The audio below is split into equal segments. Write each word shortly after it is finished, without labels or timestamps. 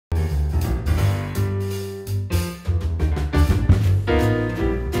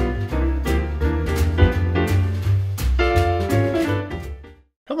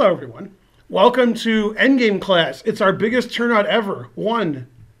Hello, everyone. Welcome to Endgame class. It's our biggest turnout ever. One.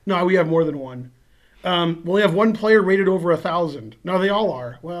 No, we have more than one. We only have one player rated over 1,000. No, they all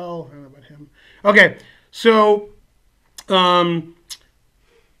are. Well, I don't know about him. Okay, so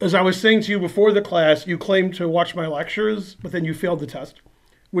as I was saying to you before the class, you claimed to watch my lectures, but then you failed the test,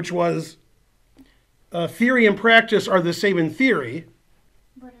 which was theory and practice are the same in theory,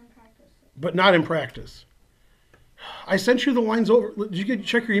 but not in practice. I sent you the lines over. Did you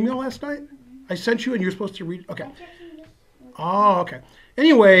check your email last night? I sent you and you're supposed to read. Okay. Oh, okay.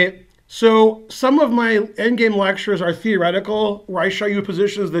 Anyway, so some of my endgame lectures are theoretical, where I show you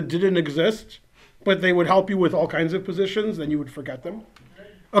positions that didn't exist, but they would help you with all kinds of positions, then you would forget them.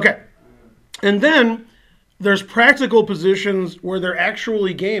 Okay. And then there's practical positions where they're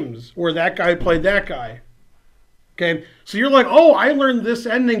actually games, where that guy played that guy. Okay. So you're like, oh, I learned this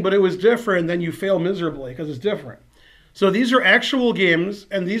ending, but it was different. Then you fail miserably because it's different. So these are actual games,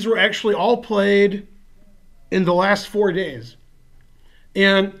 and these were actually all played in the last 4 days.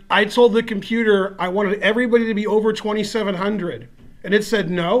 And I told the computer I wanted everybody to be over 2,700. And it said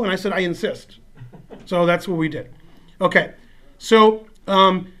no, and I said I insist. So that's what we did. Okay, so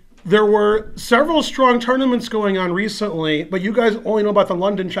there were several strong tournaments going on recently, but you guys only know about the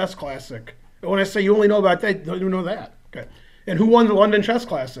London Chess Classic. And when I say you only know about that, you know that. Okay. And who won the London Chess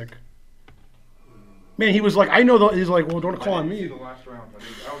Classic? Man, he was like, I know. He's like, well, don't call on me. I didn't see the last round.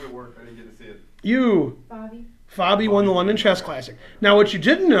 I was at work. I didn't get to see it. You. Fabi won the London Chess Classic. Now, what you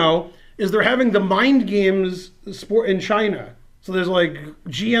didn't know is they're having the mind games sport in China. So there's like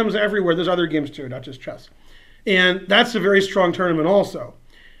GMs everywhere. There's other games too, not just chess. And that's a very strong tournament also.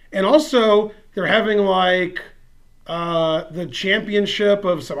 And also, they're having like the championship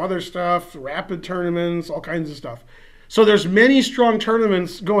of some other stuff, rapid tournaments, all kinds of stuff. So there's many strong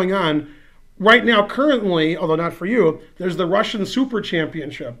tournaments going on. Right now, currently, although not for you, there's the Russian Super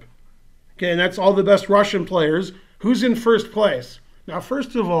Championship. Okay, and that's all the best Russian players. Who's in first place? Now,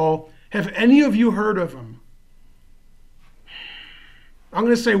 first of all, have any of you heard of him? I'm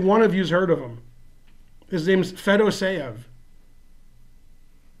going to say one of you's heard of him. His name's Fedoseev.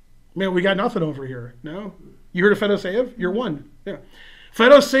 Man, we got nothing over here. No? You heard of Fedoseev? You're one. Yeah.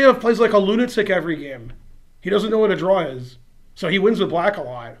 Fedoseev plays like a lunatic every game. He doesn't know what a draw is. So he wins with black a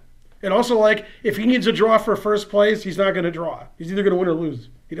lot. And also, like, if he needs a draw for first place, he's not going to draw. He's either going to win or lose.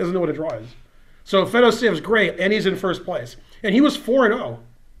 He doesn't know what a draw is. So Fedoseev's great, and he's in first place. And he was 4-0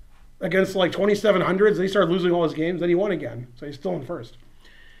 against, like, 2,700s, and he started losing all his games. Then he won again, so he's still in first.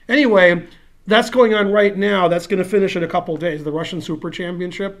 Anyway, that's going on right now. That's going to finish in a couple days, the Russian Super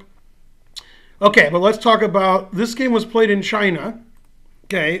Championship. Okay, but let's talk about, this game was played in China.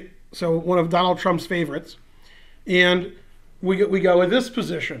 Okay, so one of Donald Trump's favorites. And we go with this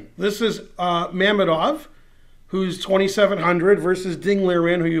position. This is Mamedov, who's 2,700, versus Ding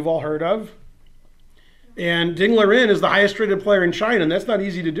Liren, who you've all heard of. And Ding Liren is the highest rated player in China, and that's not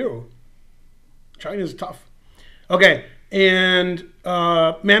easy to do. China's tough. Okay, and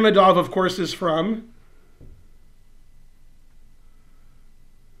Mamedov, of course, is from...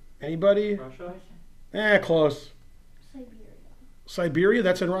 Anybody? Russia? Close. Siberia. Siberia?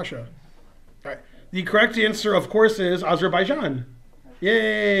 That's in Russia. All right. The correct answer, of course, is Azerbaijan.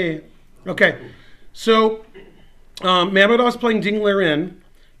 Yay! Okay, so Mamedov's playing Ding Liren.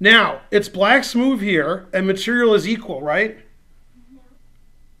 Now, it's black's move here, and material is equal, right?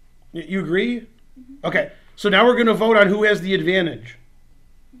 No. You agree? Mm-hmm. Okay, so now we're going to vote on who has the advantage.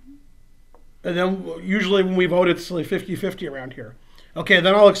 Mm-hmm. And then usually when we vote, it's like 50-50 around here. Okay,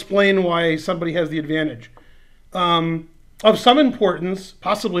 then I'll explain why somebody has the advantage. Of some importance,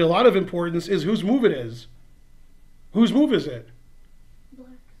 possibly a lot of importance, is whose move it is. Whose move is it?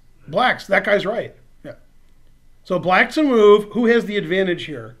 Black's. That guy's right. Yeah. So black to move. Who has the advantage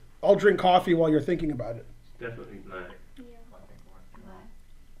here? I'll drink coffee while you're thinking about it. Definitely black. Yeah.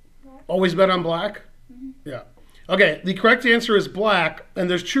 Black. Always bet on black? Mm-hmm. Yeah. Okay, the correct answer is black, and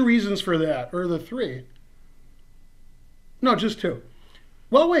there's two reasons for that. Or the three? No, just two.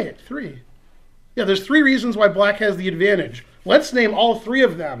 Well, wait, three. Yeah, there's three reasons why black has the advantage. Let's name all three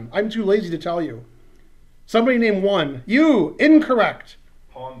of them. I'm too lazy to tell you. Somebody name one. You, incorrect.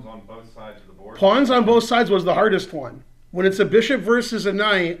 Pawns on both sides of the board. Pawns on both sides was the hardest one. When it's a bishop versus a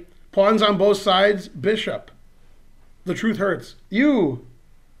knight, pawns on both sides, bishop. The truth hurts. You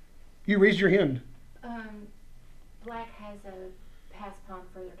raised your hand. Black has a pass pawn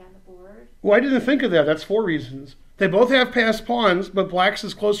further down the board. Well, I didn't think of that. That's four reasons. They both have passed pawns, but black's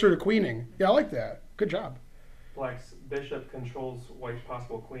is closer to queening. Yeah, I like that. Good job. Black's bishop controls white's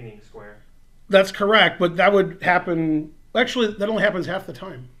possible queening square. That's correct, but that would happen... Actually, that only happens half the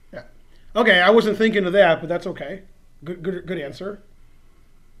time. Yeah. Okay, I wasn't thinking of that, but that's okay. Good answer.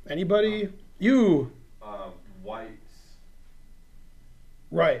 Anybody? You. Whites.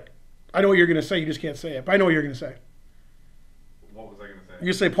 Right. I know what you're going to say. You just can't say it. But I know what you're going to say. What was I going to say?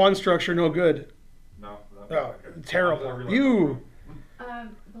 You say pawn structure, no good. No. Oh, Okay. terrible. You.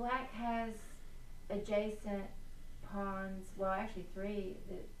 Black has adjacent pawns. Well, actually three.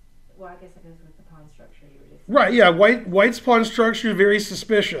 Well, I guess it goes with the pawn structure you were just saying. Right, yeah. White's pawn structure is very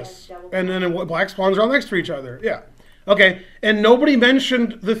suspicious. Yeah, double And then black's pawns are all next to each other. Yeah. Okay. And nobody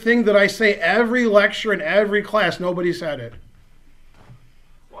mentioned the thing that I say every lecture in every class. Nobody said it.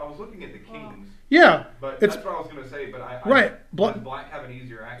 Well, I was looking at the kings. Yeah. But It's that's what I was going to say. But right. Does black have an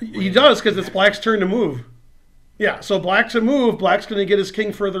easier act? He does, because it's black's turn to move. Yeah, so black to move, black's going to get his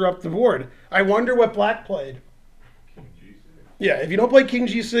king further up the board. I wonder what black played. King G6. Yeah, if you don't play king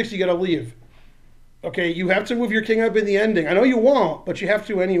g6, you got to leave. Okay, you have to move your king up in the ending. I know you won't, but you have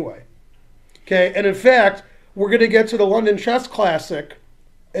to anyway. Okay, and in fact, we're going to get to the London Chess Classic,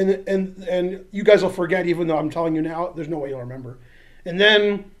 and you guys will forget, even though I'm telling you now, there's no way you'll remember. And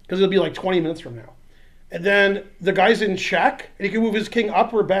then, because it'll be like 20 minutes from now. And then the guy's in check, and he can move his king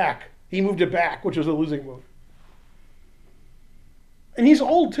up or back. He moved it back, which was a losing move. And he's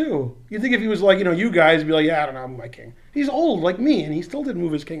old too. You think if he was like, you guys would be like, yeah, I don't know, I'm my king. He's old like me, and he still didn't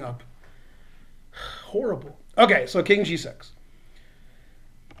move his king up. Horrible. Okay, so king g6.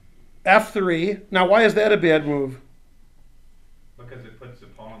 f3. Now, why is that a bad move? Because it puts the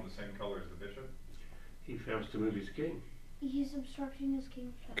pawn on the same color as the bishop. He fails to move his king. He's obstructing his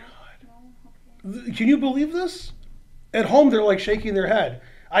king. God. No? Okay. Can you believe this? At home, they're like shaking their head.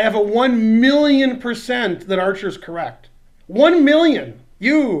 I have a 1,000,000% that Archer's correct. 1,000,000.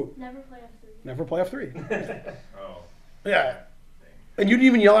 You Never play f3. never play f3. Oh. Yeah. And you didn't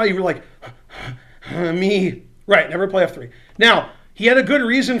even yell out. You were like, me. Right, never play f3. Now, he had a good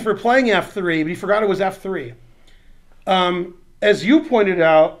reason for playing f3, but he forgot it was f3. As you pointed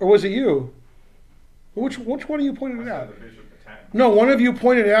out, or was it you? Which one of you pointed it out? The bishop attacked. No, one of you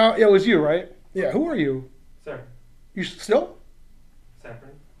pointed it out. Yeah, it was you, right? Yeah, who are you? Sir. You still?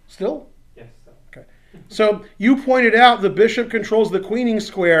 Saffron. Still? Yes. Sir. Okay. So you pointed out the bishop controls the queening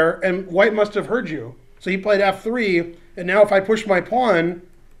square, and white must have heard you. So he played f3, and now if I push my pawn,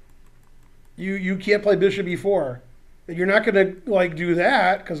 you can't play bishop e4. And you're not going to do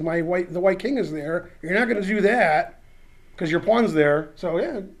that because the white king is there. You're not going to do that because your pawn's there. So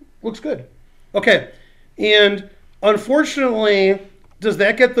yeah, looks good. Okay, and unfortunately, does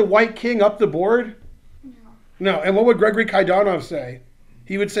that get the white king up the board? No. No. And what would Gregory Kaidanov say?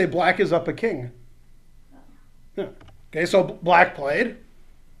 He would say black is up a king. Yeah. Okay, so black played.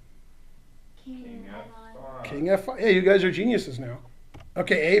 King f5. King f5. Yeah, you guys are geniuses now.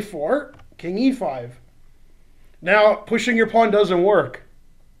 Okay, a4, king e5. Now, pushing your pawn doesn't work.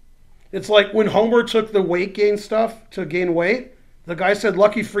 It's like when Homer took the weight gain stuff to gain weight, the guy said,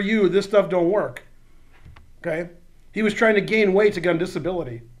 lucky for you, this stuff don't work. Okay? He was trying to gain weight to get on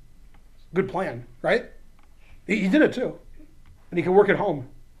disability. Good plan, right? He did it too. And he can work at home.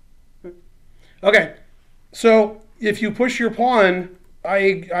 Okay, so if you push your pawn,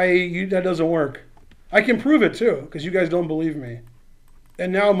 that doesn't work. I can prove it too, because you guys don't believe me.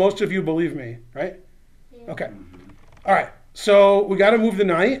 And now most of you believe me, right? Yeah. Okay. All right. So we got to move the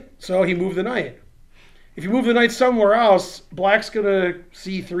knight. So he moved the knight. If you move the knight somewhere else, black's going to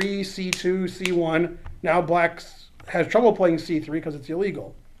c3, c2, c1. Now black has trouble playing c3 because it's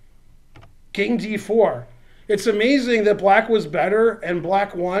illegal. King d4. It's amazing that black was better and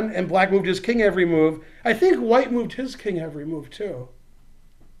black won, and black moved his king every move. I think white moved his king every move too.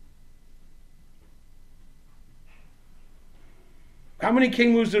 How many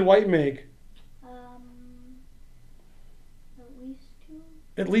king moves did white make? At least 2.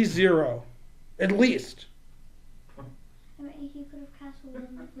 At least 0. At least. I mean, he could have castled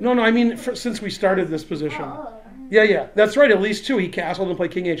him. No, I mean since we started this position. Oh. Yeah, that's right. At least 2. He castled and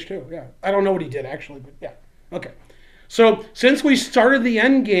played king h2. Yeah, I don't know what he did actually, but yeah. Okay. So since we started the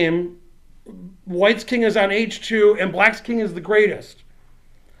end game, white's king is on h2 and black's king is the greatest.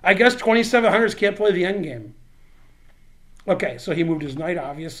 I guess 2700s can't play the end game. Okay, so he moved his knight,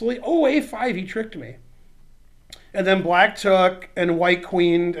 obviously. Oh, a5, he tricked me. And then black took, and white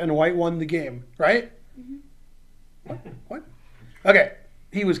queened, and white won the game, right? Mm-hmm. What? Okay,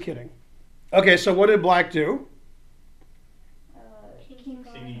 he was kidding. Okay, so what did black do? King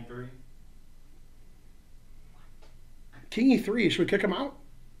e3. King e3, should we kick him out?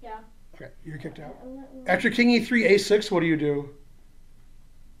 Yeah. Okay, you're kicked out. After king e3, a6, what do you do?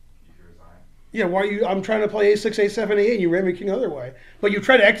 Yeah, I'm trying to play a6, a7, a8, and you ran your king the other way. But you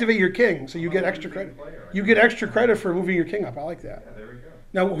try to activate your king, so you get extra credit. You get extra credit for moving your king up. I like that. Yeah, there we go.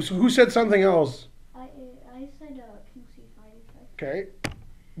 Now, who said something else? I said king c5. Okay.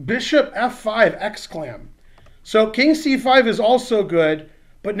 Bishop f5 exclam. So king c5 is also good,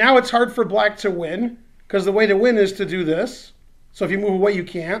 but now it's hard for black to win, because the way to win is to do this. So if you move away, you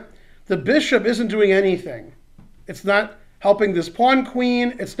can't. The bishop isn't doing anything. It's not helping this pawn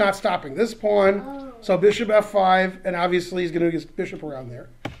queen. It's not stopping this pawn. Oh. So bishop f5, and obviously he's going to get his bishop around there.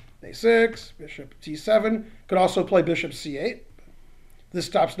 a6, bishop t7. Could also play bishop c8. This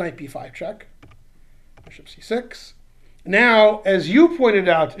stops knight b5 check. Bishop c6. Now, as you pointed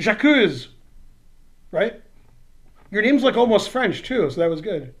out, j'accuse, right? Your name's like almost French too, so that was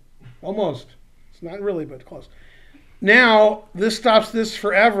good. Almost. It's not really, but close. Now, this stops this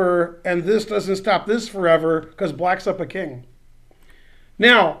forever, and this doesn't stop this forever, because black's up a king.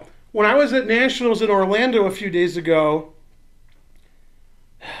 Now, when I was at Nationals in Orlando a few days ago,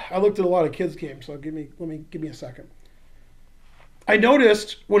 I looked at a lot of kids' games, so give me a second. I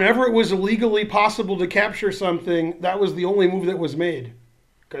noticed whenever it was legally possible to capture something, that was the only move that was made,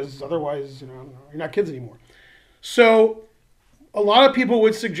 because otherwise, you're not kids anymore. So a lot of people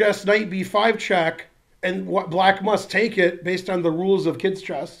would suggest knight b5 check, and black must take it based on the rules of kids'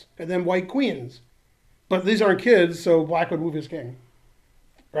 chess, and then white queens. But these aren't kids, so black would move his king,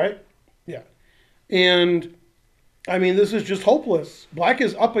 right? Yeah. And, I mean, this is just hopeless. Black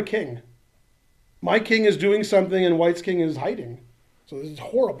is up a king. My king is doing something, and white's king is hiding. So this is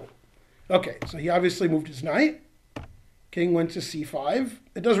horrible. Okay, so he obviously moved his knight. King went to c5.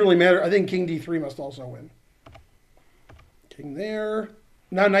 It doesn't really matter. I think king d3 must also win. King there.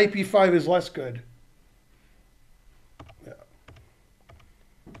 Now knight b5 is less good. Yeah.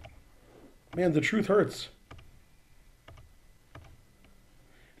 Man, the truth hurts.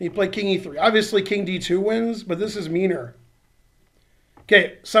 He played king e3. Obviously king d2 wins, but this is meaner.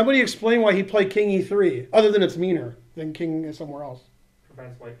 Okay, somebody explain why he played king e3, other than it's meaner than king is somewhere else.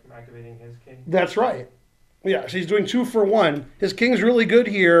 Prevents white from activating his king. That's right. Yeah, so he's doing 2 for 1. His king's really good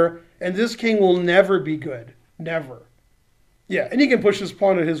here, and this king will never be good. Never. Yeah, and he can push his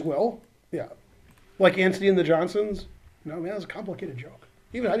pawn at his will. Yeah. Like Anthony and the Johnsons. No, man, that's a complicated joke.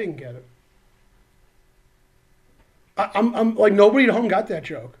 Even I didn't get it. I'm like, nobody at home got that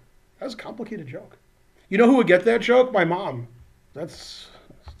joke. That was a complicated joke. You know who would get that joke? My mom. That's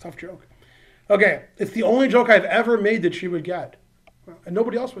a tough joke. Okay, it's the only joke I've ever made that she would get. And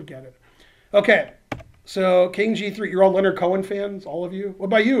nobody else would get it. Okay, so king g3. You're all Leonard Cohen fans, all of you? What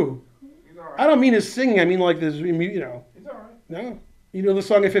about you? He's all right. I don't mean his singing. I mean like this, He's all right. No? You know the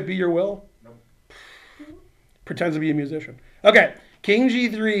song If It Be Your Will? Nope. Pretends to be a musician. Okay, king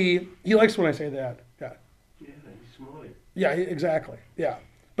g3. He likes when I say that. Yeah. Yeah, he's smart. Yeah, exactly. Yeah.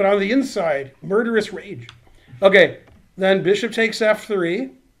 But on the inside, murderous rage. Okay, then bishop takes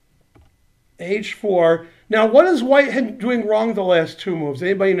f3. h4. Now, what is white doing wrong the last 2 moves?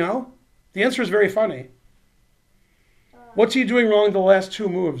 Anybody know? The answer is very funny. What's he doing wrong the last 2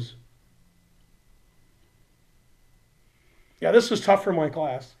 moves? Yeah, this was tough for my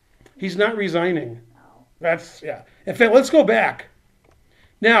class. He's not resigning. That's, yeah. In fact, let's go back.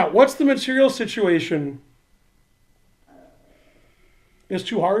 Now, what's the material situation? It's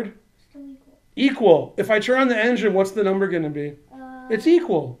too hard? Still equal. Equal. If I turn on the engine, what's the number going to be? It's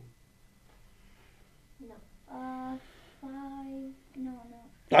equal. No. 5. No.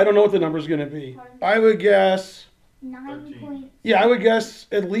 I don't know what the number's going to be. I would guess, 9 points. yeah, I would guess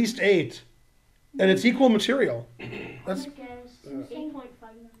at least 8. And it's equal material. That's 8.5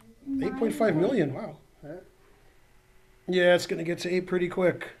 million. 8.5 million, wow. Yeah, it's going to get to 8 pretty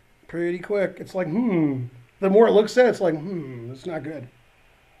quick. Pretty quick. It's like, The more it looks at it, it's like, it's not good.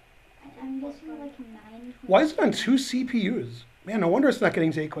 I'm guessing like 9. Why is it on 2 CPUs? Man, no wonder it's not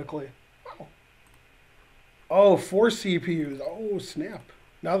getting to 8 quickly. Wow. Oh, 4 CPUs. Oh, snap.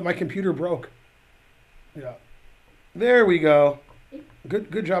 Now that my computer broke. Yeah. There we go.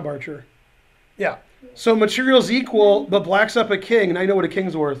 Good job, Archer. Yeah. So material's equal, but black's up a king, and I know what a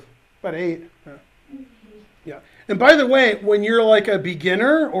king's worth. About 8. Yeah. And by the way, when you're like a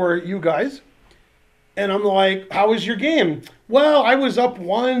beginner, or you guys, and I'm like, how was your game? Well, I was up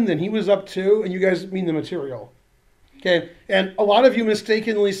 1, then he was up 2, and you guys mean the material. Okay, and a lot of you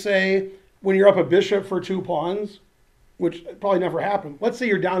mistakenly say when you're up a bishop for 2 pawns, which probably never happened. Let's say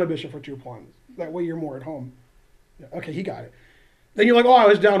you're down a bishop for 2 pawns. That way you're more at home. Yeah, okay, he got it. Then you're like, oh, I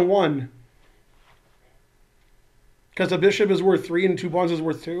was down 1. Because a bishop is worth 3 and 2 pawns is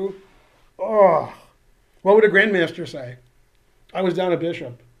worth 2. Oh, what would a grandmaster say? I was down a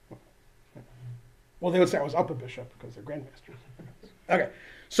bishop. Well, they would say I was up a bishop because they're grandmasters. Okay,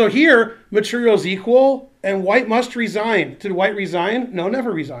 so here, material's equal, and white must resign. Did white resign? No,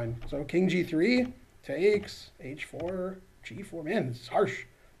 never resign. So king g3, takes, h4, g4. Man, it's harsh.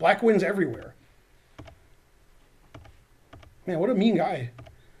 Black wins everywhere. Man, what a mean guy.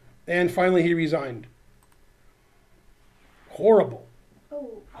 And finally he resigned. Horrible.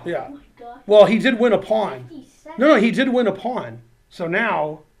 Oh. Yeah. Oh my god. Well, he did win a pawn. 57. No, he did win a pawn. So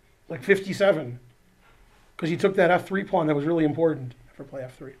now, like 57. Because he took that f3 pawn that was really important for play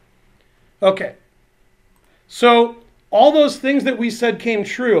f3. Okay. So all those things that we said came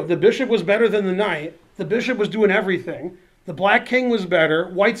true. The bishop was better than the knight. The bishop was doing everything. The black king was better.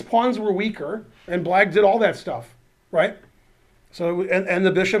 White's pawns were weaker. And black did all that stuff. Right? So and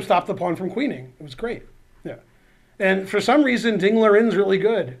the bishop stopped the pawn from queening. It was great. Yeah. And for some reason, Ding Liren's really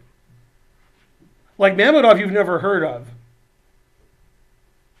good. Like Mamedov, you've never heard of.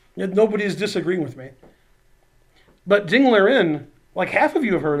 Yet nobody's disagreeing with me. But Ding Liren, like half of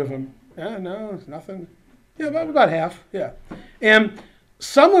you have heard of him. Yeah, no, it's nothing. Yeah, about half. Yeah. And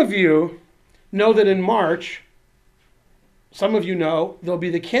some of you know that in March, some of you know, there'll be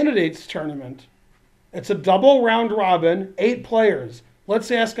the candidates tournament. It's a double round robin, 8 players.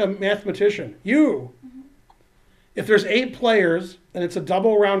 Let's ask a mathematician. You. If there's 8 players and it's a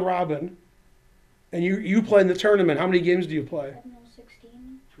double round robin, and you play in the tournament, how many games do you play? I don't know,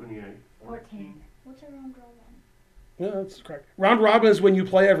 16. 28. 14. What's a round robin? Yeah, that's correct. Round robin is when you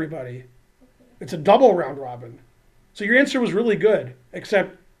play everybody. Okay. It's a double round robin. So your answer was really good,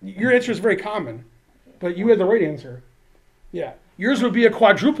 except your answer is very common. But you had the right answer. Yeah. Yours would be a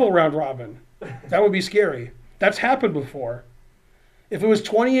quadruple round robin. That would be scary. That's happened before. If it was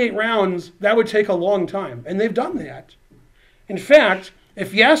 28 rounds, that would take a long time. And they've done that. In fact,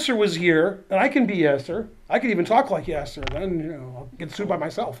 if Yasser was here, and I can be Yasser, I could even talk like Yasser, then I'll get sued by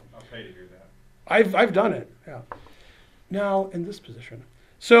myself. I'll pay to hear that. I've done it, yeah. Now, in this position.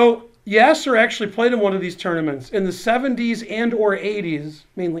 So, Yasser actually played in one of these tournaments in the 70s and or 80s,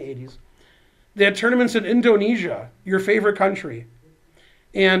 mainly 80s. They had tournaments in Indonesia, your favorite country.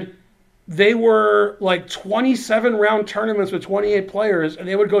 And they were like 27-round tournaments with 28 players, and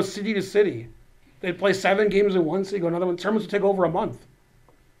they would go city to city. They'd play 7 games in one city, go another one. Tournaments would take over a month.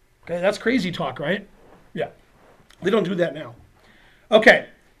 Okay, that's crazy talk, right? Yeah. They don't do that now. Okay,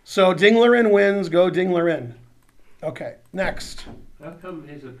 so Ding Liren wins, go Ding Liren. Okay, next. How come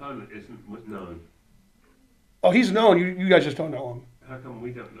his opponent was known? Oh, he's known. You guys just don't know him. How come we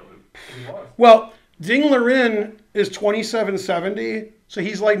don't know him? He was. Well, Ding Liren is 2770, so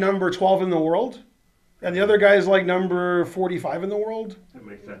he's like number 12 in the world. And the other guy is like number 45 in the world. That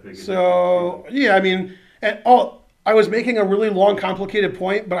makes that big a So, yeah, I mean, I was making a really long, complicated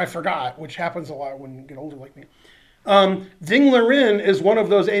point, but I forgot, which happens a lot when you get older like me. Ding Liren is one of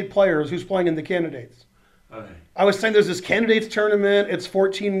those 8 players who's playing in the candidates. Okay. I was saying there's this candidates tournament. It's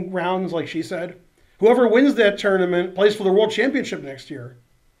 14 rounds, like she said. Whoever wins that tournament plays for the World Championship next year.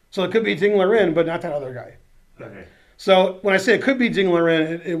 So it could be Ding Liren, but not that other guy. Okay. So when I say it could be Ding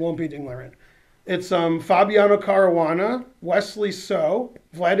Liren, it won't be Ding Liren. It's Fabiano Caruana, Wesley So,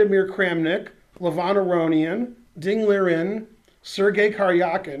 Vladimir Kramnik, Levan Aronian, Ding Liren, Sergei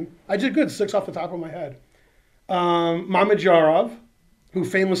Karyakin. I did good, 6 off the top of my head. Mamedyarov, who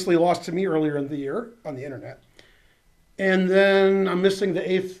famously lost to me earlier in the year on the internet. And then I'm missing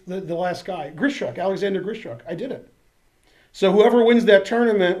the last guy, Grishuk, Alexander Grishuk. I did it. So whoever wins that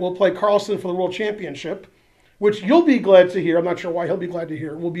tournament will play Carlsen for the World Championship, which you'll be glad to hear. I'm not sure why he'll be glad to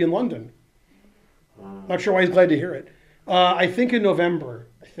hear. Will be in London. Not sure why he's glad to hear it. I think in November.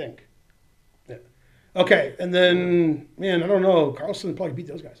 I think. Yeah. Okay, and then, man, I don't know. Carlsen will probably beat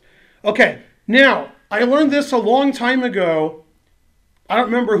those guys. Okay, now, I learned this a long time ago. I don't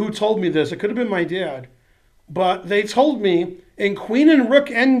remember who told me this. It could have been my dad. But they told me in Queen and Rook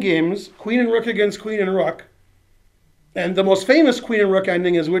endgames, Queen and Rook against Queen and Rook, and the most famous Queen and Rook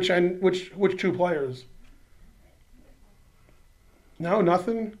ending is which 2 players? No,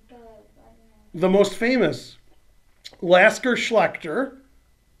 nothing? The most famous, Lasker Schlechter.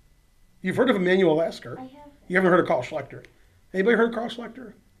 You've heard of Emanuel Lasker. I have. You haven't heard of Carl Schlechter. Anybody heard of Carl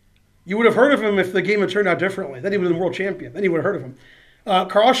Schlechter? You would have heard of him if the game had turned out differently. Then he would have been world champion. Then you would have heard of him.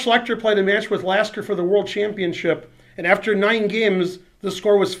 Carl Schlechter played a match with Lasker for the world championship, and after 9 games, the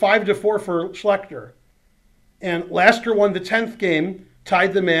score was 5-4 for Schlechter. And Lasker won the 10th game,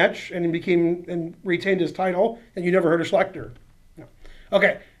 tied the match, and retained his title. And you never heard of Schlechter. No.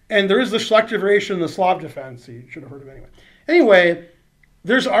 Okay. And there is the Schlechter variation in the Slav defense. You should have heard of it anyway. Anyway,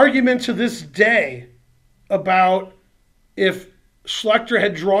 there's argument to this day about if Schlechter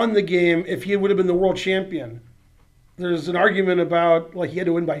had drawn the game, if he would have been the world champion. There's an argument about, like, he had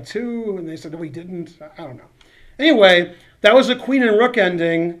to win by 2, and they said, no, he didn't. I don't know. Anyway, that was a Queen and Rook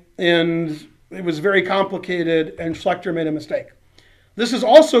ending, and it was very complicated, and Schlechter made a mistake. This is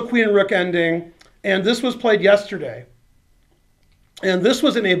also Queen and Rook ending, and this was played yesterday. And this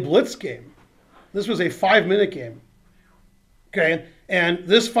was in a blitz game. This was a 5-minute game. Okay, and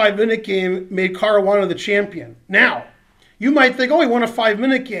this 5-minute game made Caruana the champion. Now, you might think, oh, he won a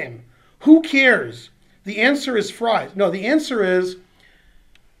 5-minute game. Who cares? The answer is fries. No, the answer is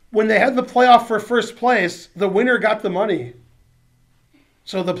when they had the playoff for first place, the winner got the money.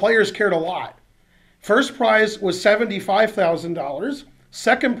 So the players cared a lot. First prize was $75,000.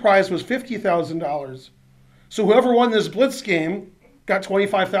 Second prize was $50,000. So whoever won this blitz game got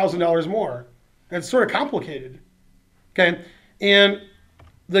 $25,000 more. And it's sort of complicated. Okay, and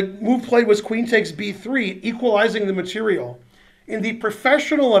the move played was queen takes b3, equalizing the material. In the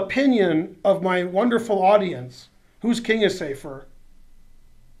professional opinion of my wonderful audience, whose king is safer?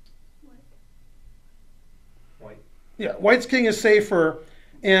 White. Yeah, white's king is safer,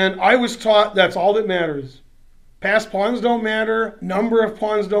 and I was taught that's all that matters. Passed pawns don't matter, number of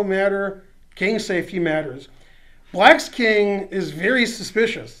pawns don't matter, king safety matters. Black's king is very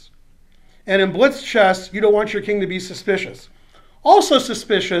suspicious, and in blitz chess, you don't want your king to be suspicious. Also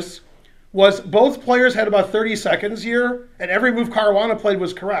suspicious was both players had about 30 seconds here, and every move Caruana played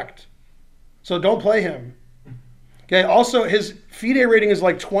was correct. So don't play him. Okay, also his FIDE rating is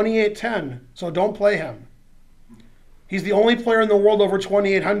like 2810, so don't play him. He's the only player in the world over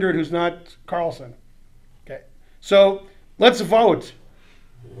 2800 who's not Carlsen. Okay, so let's vote.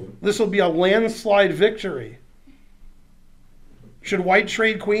 This will be a landslide victory. Should white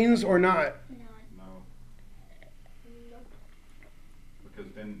trade queens or not? No.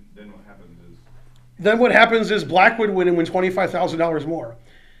 Because then what happens is... Then what happens is black would win and win $25,000 more.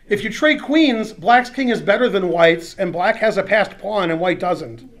 If you trade queens, black's king is better than white's, and black has a passed pawn and white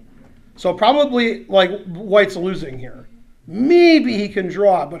doesn't. So probably like white's losing here. Maybe he can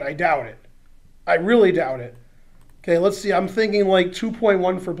draw, but I doubt it. I really doubt it. Okay, let's see. I'm thinking like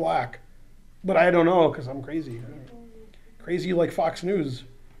 2.1 for black, but I don't know because I'm crazy. Crazy like Fox News.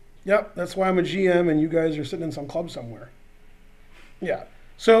 Yep, that's why I'm a GM and you guys are sitting in some club somewhere. Yeah.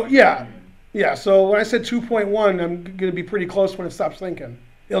 So yeah. So when I said 2.1, I'm going to be pretty close when it stops thinking.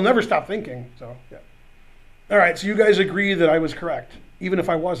 It'll never stop thinking. So yeah. All right. So you guys agree that I was correct, even if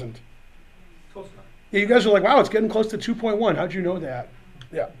I wasn't. Close enough. Yeah. You guys are like, wow, it's getting close to 2.1. How'd you know that?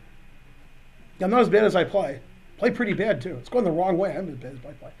 Yeah. I'm not as bad as I play. Play pretty bad too. It's going the wrong way. I'm as bad as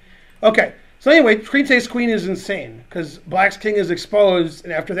I play. Okay. So anyway, queen takes queen is insane because black's king is exposed,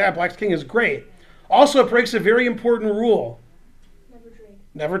 and after that, black's king is great. Also, it breaks a very important rule. Never trade.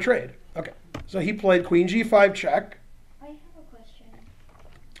 Never trade. Okay. So he played queen g5 check. I have a question.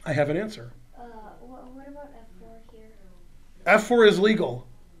 I have an answer. What about f4 here? f4 is legal.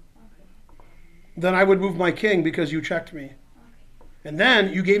 Okay. Then I would move my king because you checked me. Okay. And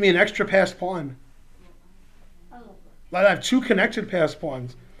then you gave me an extra passed pawn. Oh. I have two connected passed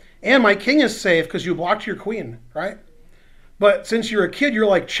pawns. And my king is safe because you blocked your queen, right? But since you're a kid, you're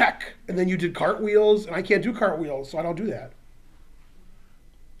like, check. And then you did cartwheels, and I can't do cartwheels, so I don't do that.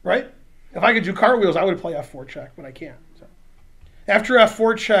 Right? If I could do cartwheels, I would play f4 check, but I can't. So. After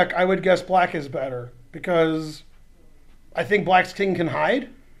f4 check, I would guess black is better because I think black's king can hide,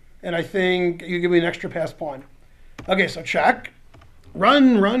 and I think you give me an extra passed pawn. Okay, so check.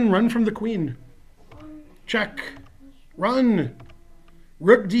 Run from the queen. Check. Run.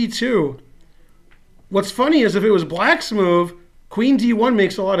 Rook d2. What's funny is if it was black's move, queen d1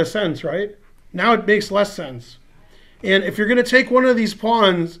 makes a lot of sense, right? Now it makes less sense. And if you're going to take one of these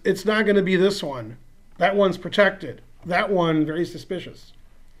pawns, it's not going to be this one. That one's protected. That one, very suspicious.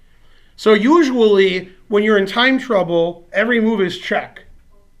 So usually, when you're in time trouble, every move is check.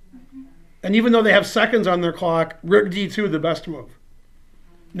 And even though they have seconds on their clock, rook d2, the best move.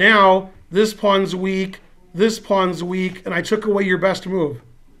 Now, this pawn's weak, this pawn's weak, and I took away your best move.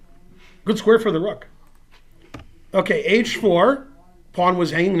 Good square for the rook. Okay, h4. Pawn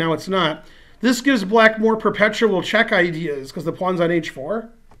was hanging, now it's not. This gives black more perpetual check ideas because the pawn's on h4.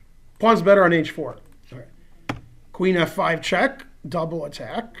 Pawn's better on h4. All right. Queen f5 check, double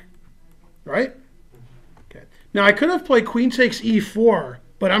attack. Right? Okay. Now I could have played queen takes e4,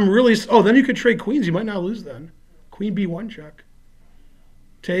 but I'm really... Oh, then you could trade queens. You might not lose then. Queen b1 check.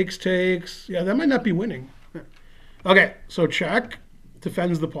 Takes. Yeah, that might not be winning. Okay, so check.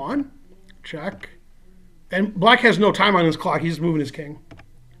 Defends the pawn. Check. And black has no time on his clock. He's just moving his king.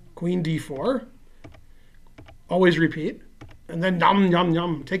 Queen d4. Always repeat. And then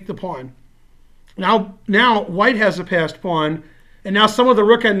yum. Take the pawn. Now white has a passed pawn. And now some of the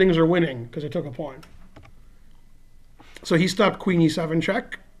rook endings are winning because I took a pawn. So he stopped queen e7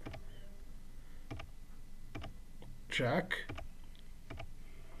 check. Check.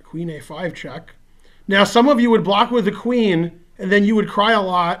 Queen a5 check. Now some of you would block with the queen and then you would cry a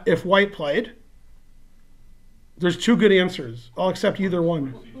lot if white played. There's two good answers. I'll accept either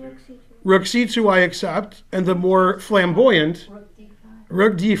one. Rook c2. Rook c2 I accept, and the more flamboyant, Rook d5.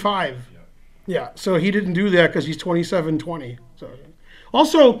 Rook d5. Yeah, so he didn't do that because he's 27-20. So,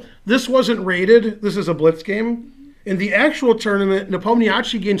 also, this wasn't rated. This is a blitz game. In the actual tournament,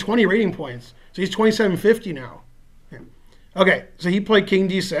 Nepomniachtchi gained 20 rating points. So he's 27-50 now. Okay, so he played king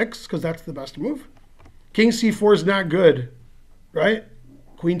d6 because that's the best move. King c4 is not good, right?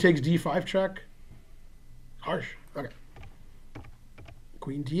 Queen takes d5 check. Harsh. Okay.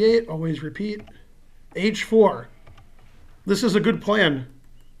 Queen d8, always repeat. h4. This is a good plan.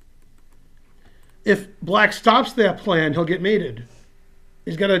 If black stops that plan, he'll get mated.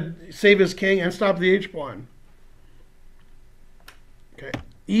 He's got to save his king and stop the h-pawn. Okay.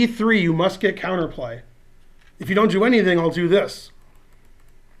 e3, you must get counterplay. If you don't do anything, I'll do this.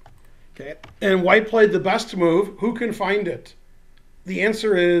 Okay. And white played the best move. Who can find it? The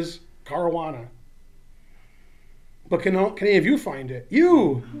answer is Caruana. But can any of you find it?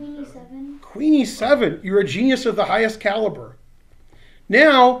 You! Queen e7. Queen e7. You're a genius of the highest caliber.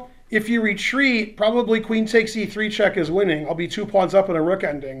 Now, if you retreat, probably queen takes e3 check is winning. I'll be 2 pawns up in a rook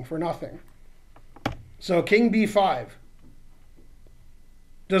ending for nothing. So king b5.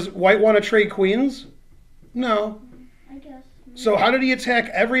 Does white want to trade queens? No. I guess. So how did he attack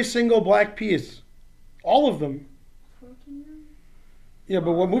every single black piece? All of them. Forking them? Yeah,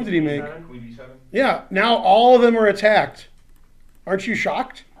 but what move did he make? Queen d7. Yeah, now all of them are attacked. Aren't you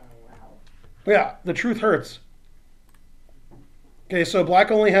shocked? Oh, wow. Yeah, the truth hurts. Okay, so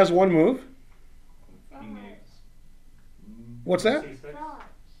black only has one move. King What's that? C6. Frogs.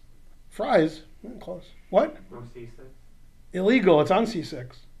 Fries. Close. What? Rook c6. Illegal. It's on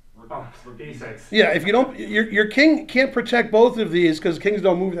c6. Oh, d6. Yeah, if you don't, your king can't protect both of these because kings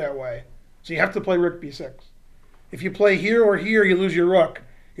don't move that way. So you have to play rook b6. If you play here or here, you lose your rook.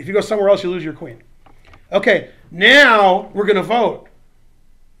 If you go somewhere else, you lose your queen. Okay, now we're going to vote.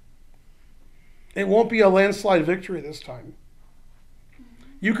 It won't be a landslide victory this time.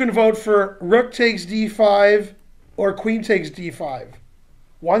 You can vote for rook takes d5 or queen takes d5.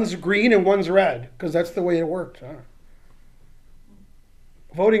 One's green and one's red because that's the way it worked. Huh?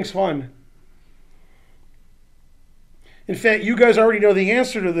 Voting's fun. In fact, you guys already know the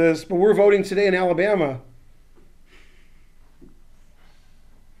answer to this, but we're voting today in Alabama.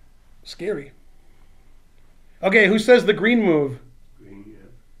 Scary. Okay, who says the green move? Green,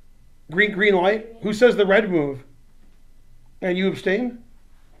 yeah. Green light. Who says the red move? And you abstain?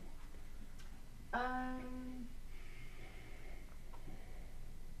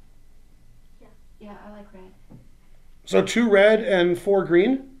 Yeah, I like red. So 2 red and 4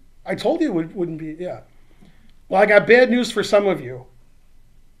 green? I told you it wouldn't be, yeah. Well, I got bad news for some of you.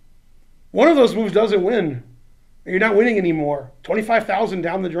 One of those moves doesn't win. You're not winning anymore. 25,000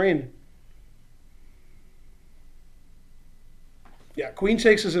 down the drain. Yeah, queen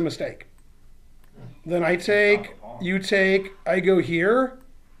takes is a mistake. Then I take, you take, I go here.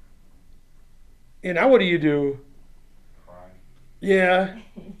 And now what do you do? Cry. Yeah,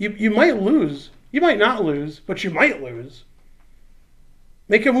 you might lose. You might not lose, but you might lose.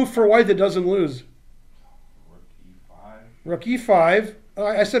 Make a move for white that doesn't lose. Rook e5. Rook e5.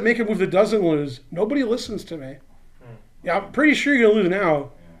 I said make a move that doesn't lose. Nobody listens to me. Yeah, I'm pretty sure you're going to lose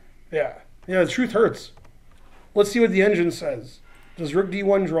now. Yeah, the truth hurts. Let's see what the engine says. Does rook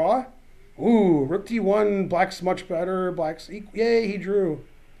d1 draw? Ooh, rook d1, black's much better. Black's equal. Yay, he drew.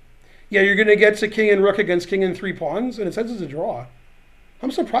 Yeah, you're going to get to king and rook against king and 3 pawns, and it says it's a draw.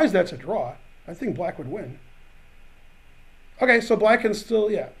 I'm surprised that's a draw. I think black would win. Okay, so black can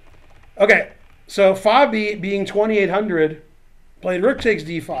still, yeah. Okay, so Fabi, being 2,800, played rook takes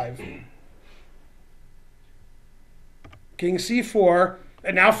d5. King c4,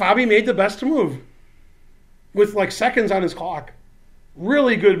 and now Fabi made the best move with like seconds on his clock.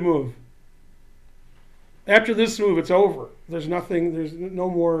 Really good move. After this move, it's over. There's nothing, there's no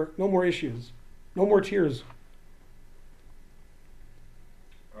more issues. No more tears.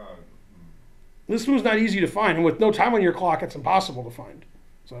 This move's not easy to find, and with no time on your clock, it's impossible to find.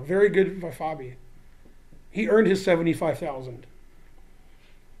 So very good by Fabi. He earned his 75,000.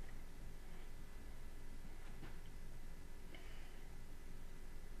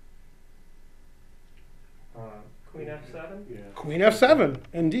 Queen f7? Yeah. Queen f7,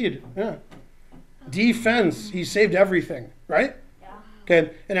 indeed. Yeah. Defense. He saved everything, right? Yeah.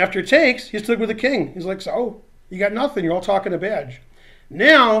 Okay. And after takes, he stood with the king. He's like, so you got nothing. You're all talking a badge.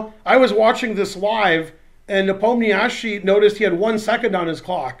 Now, I was watching this live, and Nepomniachtchi noticed he had 1 second on his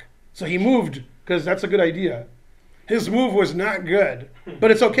clock. So he moved, because that's a good idea. His move was not good.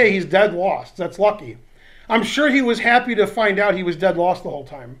 But it's okay. He's dead lost. That's lucky. I'm sure he was happy to find out he was dead lost the whole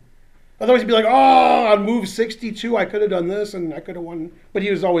time. Otherwise, he'd be like, oh, on move 62, I could have done this and I could have won. But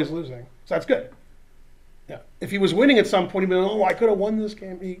he was always losing. So that's good. Yeah. If he was winning at some point, he'd be like, oh, I could have won this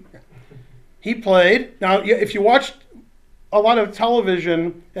game. He played. Now, if you watched a lot of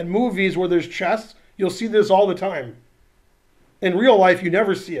television and movies where there's chess, you'll see this all the time. In real life, you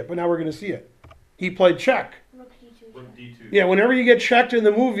never see it, but now we're going to see it. He played check. Rook D2. Rook D2. Yeah, whenever you get checked in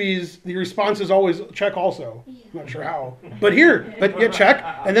the movies, the response is always check also. Yeah. I'm not sure how. But yeah, check.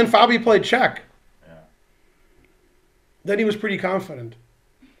 And then Fabi played check. Yeah. Then he was pretty confident.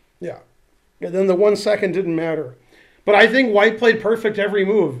 Yeah. Then the 1 second didn't matter. But I think White played perfect every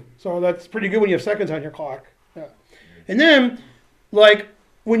move. So that's pretty good when you have seconds on your clock. Yeah. And then, like,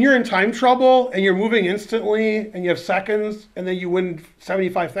 when you're in time trouble and you're moving instantly and you have seconds and then you win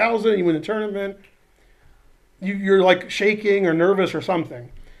 75,000, you win the tournament, you're like shaking or nervous or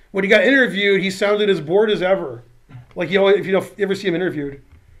something. When he got interviewed, he sounded as bored as ever. Like, if you ever see him interviewed,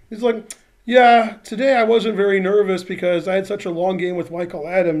 he's like, yeah, today I wasn't very nervous because I had such a long game with Michael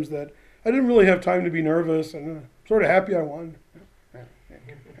Adams that I didn't really have time to be nervous, and I'm sort of happy I won.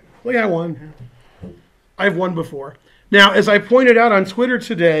 Well, yeah, I won. I've won before. Now, as I pointed out on Twitter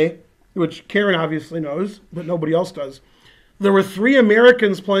today, which Karen obviously knows, but nobody else does, there were 3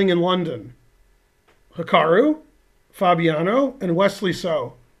 Americans playing in London. Hikaru, Fabiano, and Wesley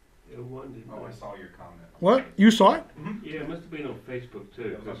So. Yeah, one did Oh, I saw your comment. What? You saw it? Yeah, it must have been on Facebook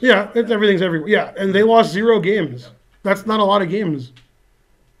too. 'cause- Yeah, everything's everywhere. Yeah, and they lost 0 games. That's not a lot of games.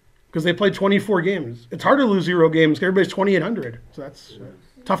 Because they played 24 games. It's hard to lose 0 games because everybody's 2,800. So that's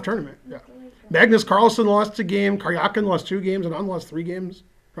a tough tournament. Yeah. Magnus Carlsen lost a game. Karyakin lost 2 games. And An lost 3 games.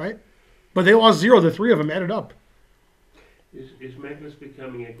 Right? But they lost 0. The 3 of them added up. Is Magnus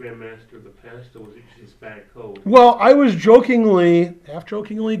becoming a Grandmaster of the past, or was it just bad cold? Well, I was jokingly,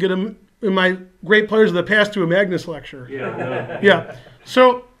 half-jokingly, going to, in my Great Players of the Past, do a Magnus lecture. Yeah, I know. Yeah.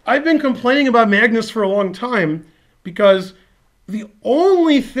 So I've been complaining about Magnus for a long time because the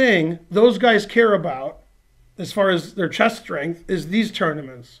only thing those guys care about, as far as their chess strength, is these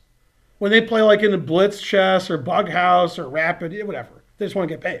tournaments. When they play like in the Blitz chess or Bug House or Rapid, whatever, they just want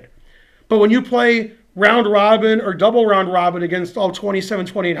to get paid. But when you play round robin or double round robin against all 27,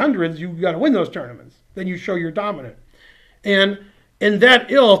 2800s, you got to win those tournaments. Then you show you're dominant. And in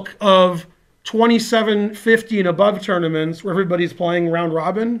that ilk of 27, 50 and above tournaments where everybody's playing round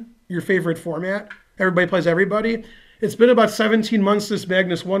robin, your favorite format, everybody plays everybody, it's been about 17 months since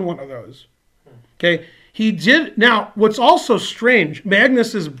Magnus won one of those. Okay, he did. Now, what's also strange,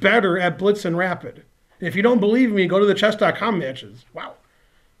 Magnus is better at Blitz and Rapid. If you don't believe me, go to the chess.com matches. Wow.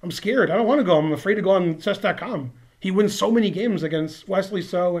 I'm scared. I don't want to go. I'm afraid to go on chess.com. He wins so many games against Wesley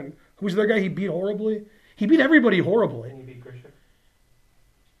So, and who's the other guy he beat horribly? He beat everybody horribly. And you beat Grishuk?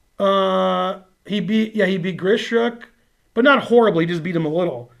 He beat Grishuk, but not horribly. He just beat him a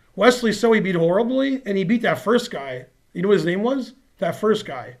little. Wesley So he beat horribly, and he beat that first guy. You know what his name was? That first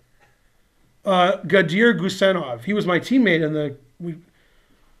guy. Gadir Gusenov. He was my teammate in the.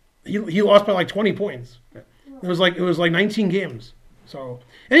 He lost by like 20 points. It was like 19 games. So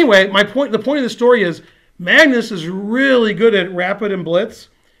anyway, the point of the story is Magnus is really good at Rapid and Blitz,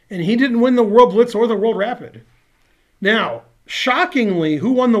 and he didn't win the World Blitz or the World Rapid. Now, shockingly,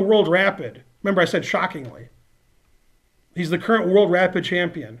 who won the World Rapid? Remember I said shockingly. He's the current World Rapid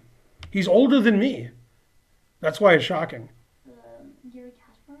champion. He's older than me. That's why it's shocking. Yuri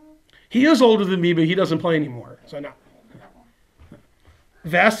Kasparov? He is older than me, but he doesn't play anymore. So no.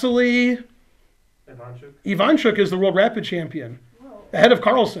 Vassily Ivanchuk is the World Rapid champion, ahead of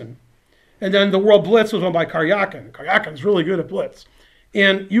Carlsen. And then the World Blitz was won by Karyakin. Karyakin's really good at Blitz.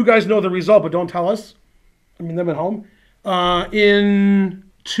 And you guys know the result, but don't tell us. I mean, them at home. In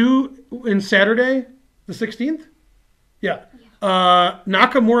Saturday, the 16th? Yeah.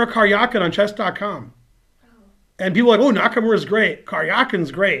 Nakamura Karyakin on chess.com. And people are like, oh, Nakamura's great.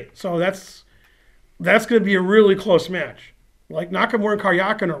 Karyakin's great. So that's going to be a really close match. Like Nakamura and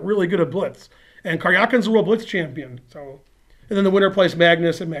Karyakin are really good at Blitz. And Karyakin's the World Blitz champion. So, and then the winner plays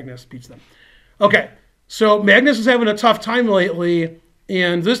Magnus, and Magnus beats them. Okay, so Magnus is having a tough time lately,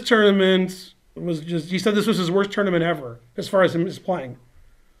 and this tournament was just, he said this was his worst tournament ever, as far as him is playing.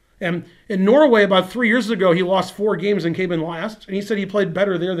 And in Norway, about 3 years ago, he lost 4 games and came in last, and he said he played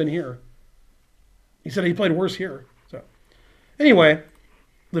better there than here. He said he played worse here. So, anyway,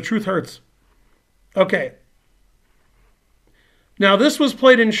 the truth hurts. Okay. Now, this was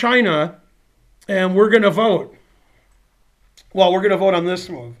played in China, and we're going to vote. Well, we're going to vote on this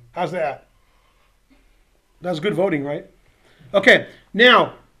move. How's that? That's good voting, right? Okay,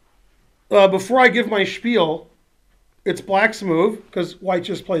 now, before I give my spiel, it's Black's move, because White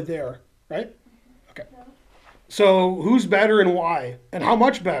just played there, right? Okay. So, who's better and why? And how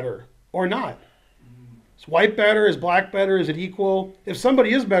much better? or not? Is white better? Is black better? Is it equal? If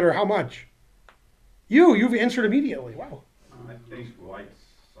somebody is better, how much? You've answered immediately. Wow. I think white's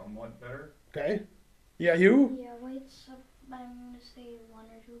somewhat better. Okay. Yeah, you? Yeah, white's, I'm going to say 1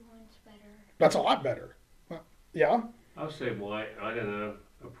 or 2 points better. That's a lot better. Yeah? I'll say white. I don't know.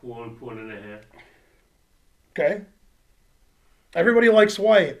 A point and a half. Okay. Everybody likes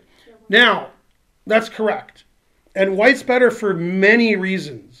white. Now, that's correct. And white's better for many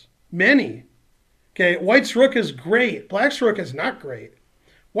reasons. Many. Okay, white's rook is great. Black's rook is not great.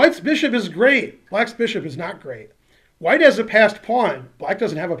 White's bishop is great. Black's bishop is not great. White has a passed pawn. Black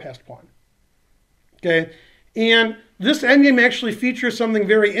doesn't have a passed pawn. Okay, and this endgame actually features something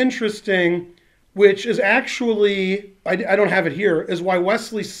very interesting, which is actually, I don't have it here, is why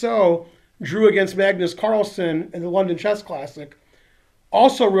Wesley So drew against Magnus Carlsen in the London Chess Classic.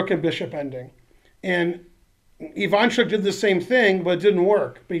 Also rook and bishop ending. And Ivanchuk did the same thing, but it didn't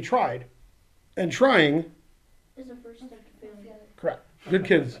work. But he tried. And trying... Is the first step to failure. Correct. Good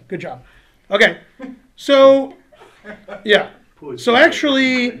kids. Good job. Okay. So, yeah. So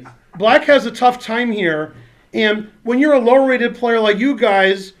actually, black has a tough time here. And when you're a low-rated player like you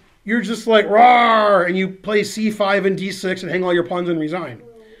guys, you're just like, rawr, and you play c5 and d6 and hang all your pawns and resign.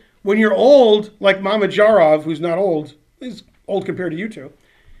 When you're old, like Mamedyarov, who's not old, he's old compared to you two,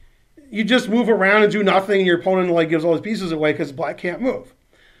 you just move around and do nothing, and your opponent like gives all his pieces away because black can't move.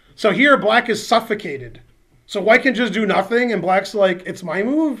 So here, black is suffocated. So white can just do nothing, and black's like, it's my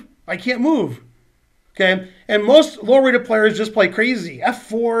move? I can't move. Okay? And most low-rated players just play crazy.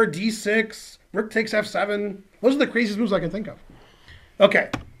 f4, d6, rook takes f7. Those are the craziest moves I can think of. Okay.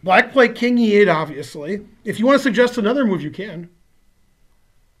 Black played king e8, obviously. If you want to suggest another move, you can.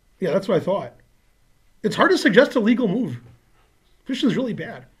 Yeah, that's what I thought. It's hard to suggest a legal move. Position is really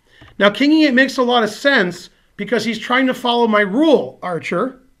bad. Now, king e8 makes a lot of sense because he's trying to follow my rule,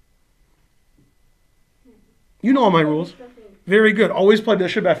 Archer. You know all my rules. Very good. Always play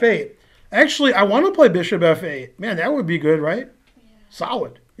bishop f8. Actually, I want to play bishop f8. Man, that would be good, right? Yeah.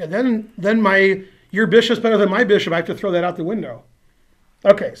 Solid. Yeah, then your bishop's better than my bishop. I have to throw that out the window.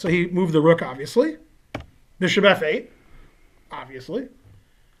 Okay, so he moved the rook, obviously. Bishop f8, obviously.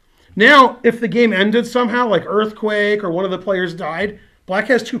 Now, if the game ended somehow, like earthquake or one of the players died, black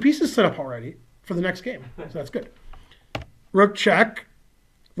has 2 pieces set up already for the next game. So that's good. Rook check.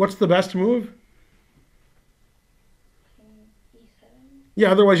 What's the best move? E7.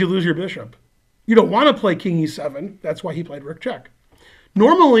 Yeah, otherwise you lose your bishop. You don't want to play king e7. That's why he played rook check.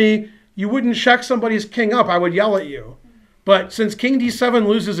 Normally, you wouldn't check somebody's king up. I would yell at you. But since king d7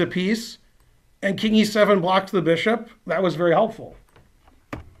 loses a piece and king e7 blocks the bishop, that was very helpful.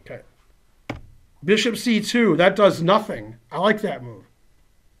 Okay. Bishop c2, that does nothing. I like that move.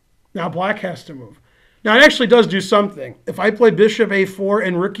 Now black has to move. Now it actually does do something. If I play bishop a4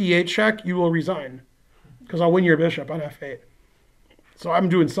 and rook e8 check, you will resign. Because I'll win your bishop on f8. So I'm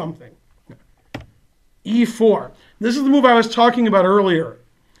doing something. e4. This is the move I was talking about earlier.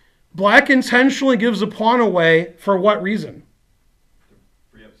 Black intentionally gives a pawn away for what reason? To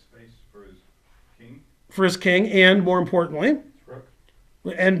free up space for his king. For his king, and more importantly, Rook.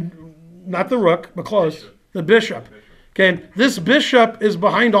 and not the rook, but close, Bishop. the bishop. Okay, this bishop is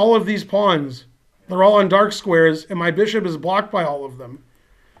behind all of these pawns. They're all on dark squares, and my bishop is blocked by all of them.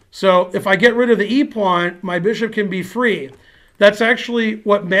 So if I get rid of the e-pawn, my bishop can be free. That's actually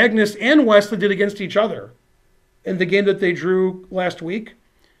what Magnus and Wesley did against each other in the game that they drew last week.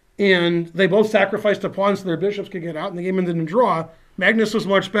 And they both sacrificed a pawn so their bishops could get out, and the game ended in a draw. Magnus was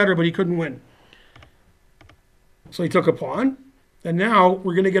much better, but he couldn't win. So he took a pawn, and now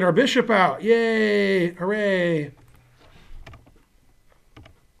we're going to get our bishop out. Yay! Hooray!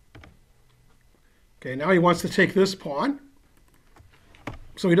 Okay, now he wants to take this pawn.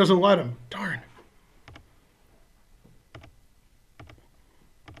 So he doesn't let him. Darn.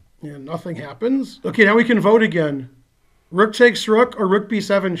 And nothing happens. Okay, now we can vote again. Rook takes rook or rook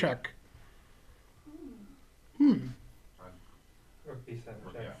b7 check? Rook b7 check. Yeah, rook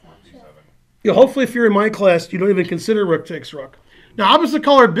d7. Yeah, hopefully if you're in my class, you don't even consider rook takes rook. Now, opposite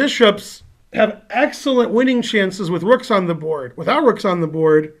color bishops have excellent winning chances with rooks on the board. Without rooks on the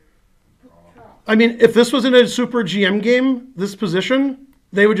board, I mean, if this was in a super GM game, this position,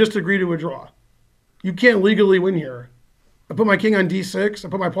 they would just agree to a draw. You can't legally win here. I put my king on d6, I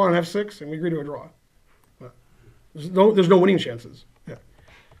put my pawn on f6, and we agree to a draw. There's no winning chances. Yeah.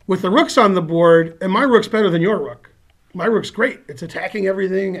 With the rooks on the board, and my rook's better than your rook. My rook's great. It's attacking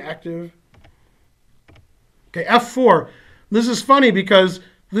everything, active. Okay, f4. This is funny because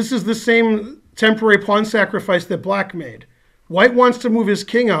this is the same temporary pawn sacrifice that black made. White wants to move his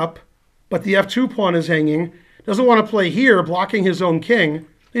king up, but the f2 pawn is hanging. Doesn't want to play here, blocking his own king.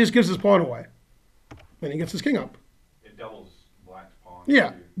 He just gives his pawn away. And he gets his king up. It doubles black's pawn. Yeah,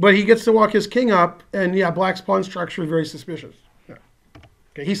 too. but he gets to walk his king up, and yeah, black's pawn structure is very suspicious. Yeah.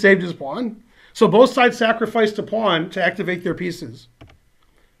 Okay, he saved his pawn. So both sides sacrificed a pawn to activate their pieces.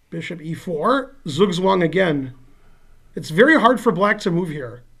 Bishop e4, zugzwang again. It's very hard for black to move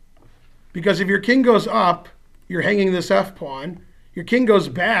here. Because if your king goes up, you're hanging this f pawn. Your king goes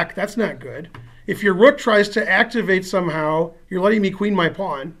back, that's not good. If your rook tries to activate somehow, you're letting me queen my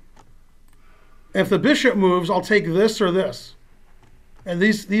pawn. And if the bishop moves, I'll take this or this. And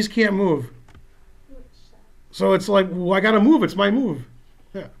these can't move. So it's like, well, I got to move. It's my move.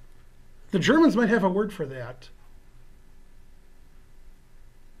 Yeah. The Germans might have a word for that.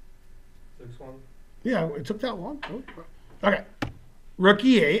 6-1. Yeah, it took that long. Okay. Rook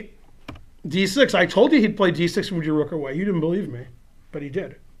e8. d6. I told you he'd play d6 and move your rook away. You didn't believe me, but he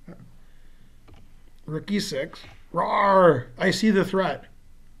did. Rook e6. Rawr! I see the threat.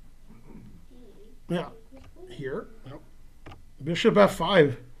 Yeah. Here. Nope. Bishop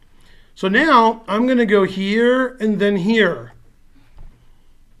f5. So now I'm going to go here and then here.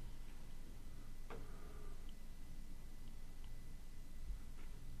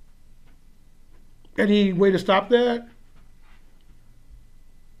 Any way to stop that?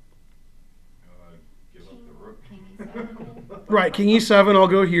 Give up the rook. King e7. Right, king e7, I'll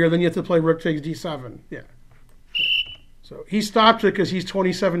go here. Then you have to play rook takes d7. Yeah. So he stopped it because he's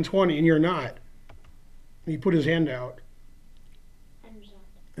 27-20 and you're not. He put his hand out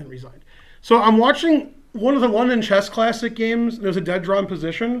and resigned. So I'm watching one of the London Chess Classic games. There's a dead draw in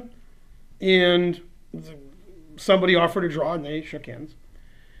position, and somebody offered a draw, and they shook hands.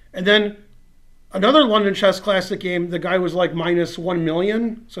 And then another London Chess Classic game, the guy was like minus 1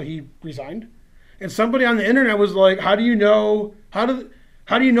 million, so he resigned. And somebody on the internet was like, "How do you know? How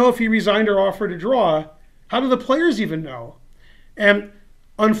do you know if he resigned or offered a draw? How do the players even know?" And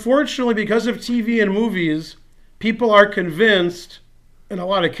unfortunately, because of TV and movies, people are convinced, and a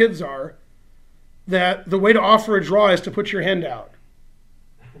lot of kids are, that the way to offer a draw is to put your hand out.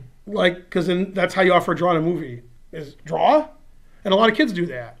 Like, because then that's how you offer a draw in a movie, is draw. And a lot of kids do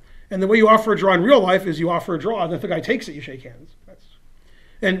that. And the way you offer a draw in real life is you offer a draw, and if the guy takes it, you shake hands.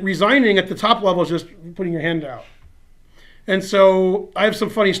 And resigning at the top level is just putting your hand out. And so I have some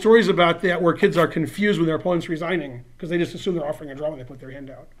funny stories about that where kids are confused when their opponent's resigning because they just assume they're offering a draw when they put their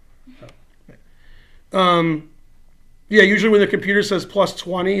hand out. So, yeah, usually when the computer says plus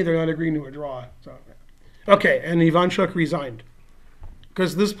 20, they're not agreeing to a draw. So, okay, and Ivanchuk resigned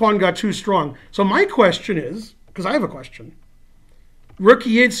because this pawn got too strong. So my question is, because I have a question, Rook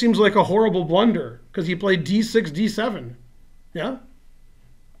e8 seems like a horrible blunder because he played d6, d7. Yeah?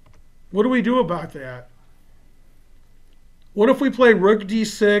 What do we do about that? What if we play rook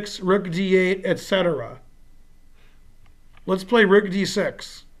d6, rook d8, etc.? Let's play rook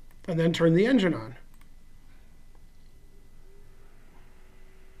d6 and then turn the engine on.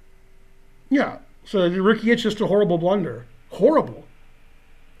 Yeah, so rook e8 is just a horrible blunder. Horrible.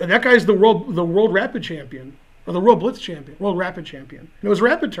 And that guy's the world rapid champion, or the world blitz champion, world rapid champion. And it was a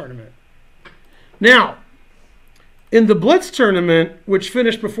rapid tournament. Now, in the blitz tournament, which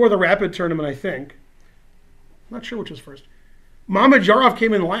finished before the rapid tournament, I think, I'm not sure which was first, Mamedyarov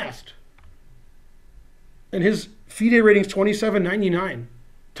came in last. And his FIDE rating's 27.99.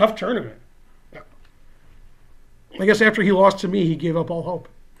 Tough tournament. Yeah. I guess after he lost to me, he gave up all hope.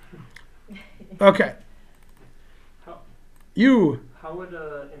 Okay. How would,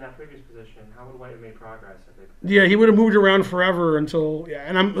 in that previous position, how would White have made progress? Yeah, he would have moved around forever until, yeah.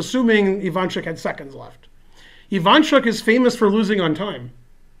 And I'm assuming Ivanchuk had seconds left. Ivanchuk is famous for losing on time.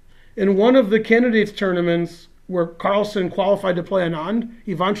 In one of the candidates tournaments where Carlsen qualified to play Anand,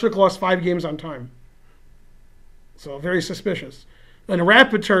 Ivanchuk lost 5 games on time. So very suspicious. In a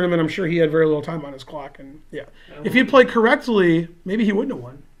rapid tournament, I'm sure he had very little time on his clock. And yeah, if he played correctly, maybe he wouldn't have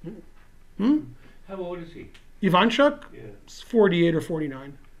won. How old is he? Ivanchuk? Yeah. 48 or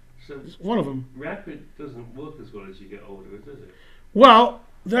 49. So One of them. rapid doesn't work as well as you get older, does it? Well,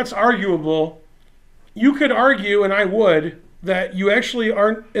 that's arguable. You could argue, and I would, that you actually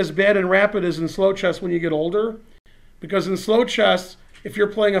aren't as bad in rapid as in slow chess when you get older. Because in slow chess, if you're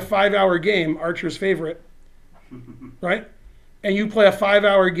playing a 5-hour game, Archer's favorite, right? And you play a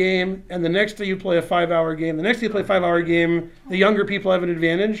 5-hour game, and the next day you play a 5-hour game. The next day you play a 5-hour game, the younger people have an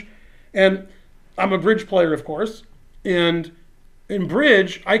advantage. And I'm a bridge player, of course. And in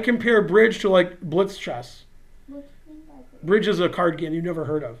bridge, I compare bridge to like blitz chess. Bridge is a card game you've never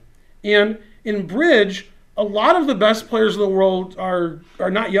heard of. And in bridge, a lot of the best players in the world are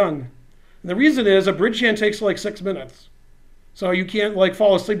not young. And the reason is a bridge hand takes like 6 minutes. So you can't like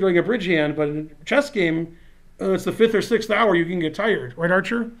fall asleep during a bridge hand, but in a chess game, it's the 5th or 6th hour, you can get tired. Right,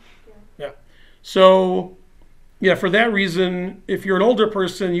 Archer? Yeah. So, yeah, for that reason, if you're an older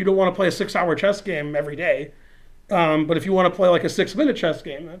person, you don't want to play a 6-hour chess game every day. But if you want to play like a 6-minute chess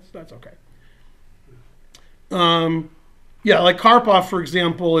game, that's okay. Yeah, like Karpov, for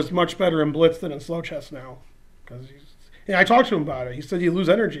example, is much better in blitz than in slow chess now. I talked to him about it. He said you lose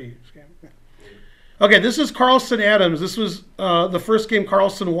energy. Okay, this is Carlsen Adams. This was the first game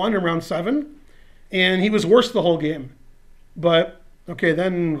Carlsen won in round 7, and he was worse the whole game. But, okay,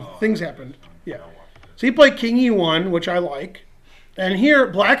 then things happened. Yeah. So he played King E1, which I like. And here,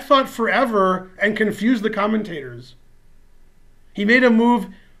 Black thought forever and confused the commentators. He made a move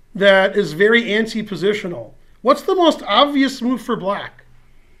that is very anti-positional. What's the most obvious move for Black?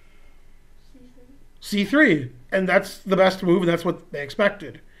 C3. And that's the best move, and that's what they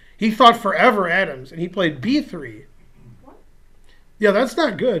expected. He thought forever, Adams, and he played B3. What? Yeah, that's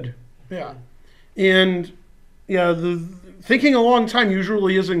not good. Yeah. And, yeah, the thinking a long time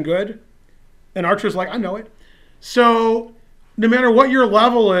usually isn't good. And Archer's like, I know it. So, no matter what your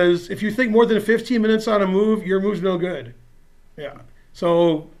level is, if you think more than 15 minutes on a move, your move's no good. Yeah.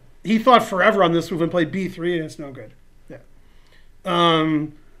 So, he thought forever on this move and played B3, and it's no good. Yeah.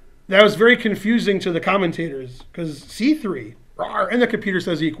 That was very confusing to the commentators, because C3, and the computer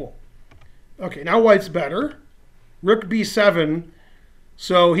says equal. Okay, now White's better. Rook B7,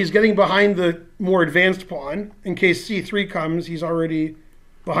 so he's getting behind the more advanced pawn. In case C3 comes, he's already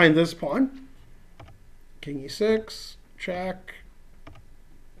behind this pawn. King E6, check.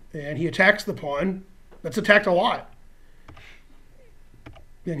 And he attacks the pawn. That's attacked a lot.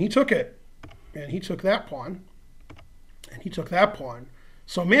 And he took it. And he took that pawn. And he took that pawn.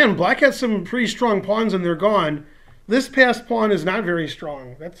 So, man, Black had some pretty strong pawns and they're gone. This passed pawn is not very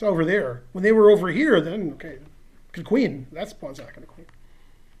strong. That's over there. When they were over here, then, okay, good queen. That's pawn's not going to queen.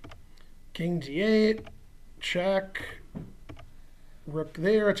 King D8, check. Rook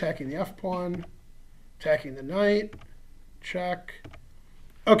there, attacking the F pawn. Attacking the knight, check.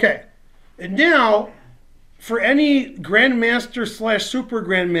 Okay, and now, for any Grandmaster / Super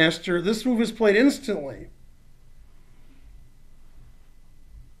Grandmaster, this move is played instantly.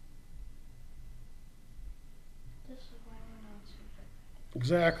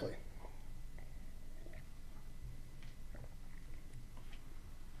 Exactly.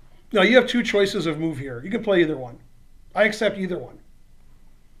 Now, you have 2 choices of move here. You can play either one. I accept either one.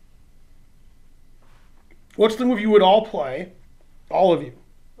 What's the move you would all play? All of you.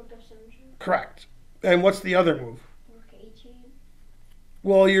 Correct. And what's the other move?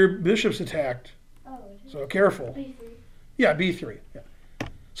 Well, your bishop's attacked. So careful. B3. Yeah, B3. Yeah.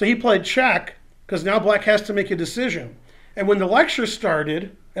 So he played check, because now Black has to make a decision. And when the lecture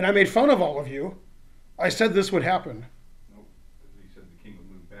started, and I made fun of all of you, I said this would happen. Nope. He said the king would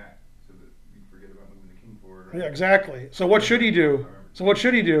move back, so that you forget about moving the king forward. Yeah, exactly. So what should he do?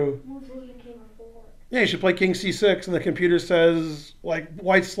 Yeah, you should play King C6, and the computer says, like,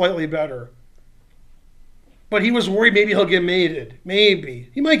 White's slightly better. But he was worried maybe he'll get mated. Maybe.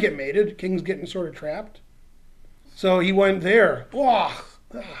 He might get mated. King's getting sort of trapped. So he went there.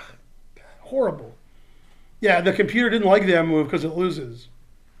 Horrible. Yeah, the computer didn't like that move because it loses.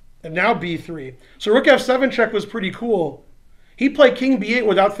 And now B3. So Rook F7 check was pretty cool. He played King B8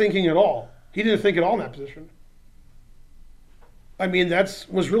 without thinking at all. He didn't think at all in that position. I mean, that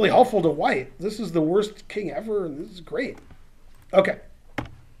was really helpful to White. This is the worst king ever, and this is great. Okay.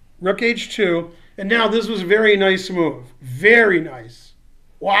 Rook H2. And now this was a very nice move. Very nice.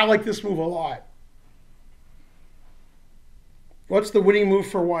 Well, I like this move a lot. What's the winning move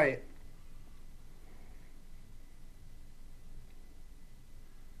for White?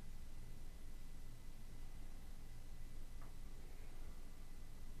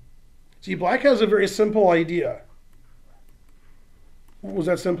 See, Black has a very simple idea. Was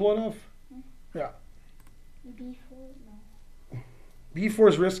that simple enough? Yeah. B4, no. B4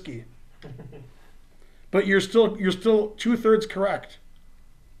 is risky. But you're still 2/3 correct.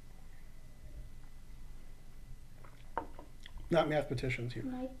 Not mathematicians here.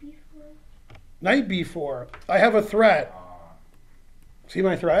 Knight B4. Knight B4. I have a threat. See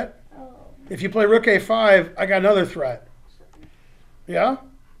my threat? Oh. If you play Rook A5, I got another threat. Yeah?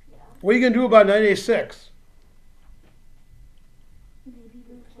 What are you going to do about Knight A6? Maybe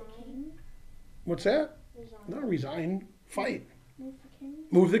move the king. What's that? Resign. Not resign. Fight. Move the king.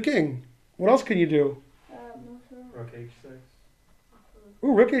 Move the king. What else can you do? Move the Rook H6.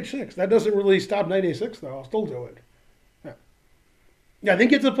 Ooh, Rook H6. That doesn't really stop Knight A6, though. I'll still do it. Yeah, I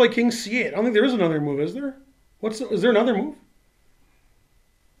think you have to play King C8. I don't think there is another move, is there? Is there another move?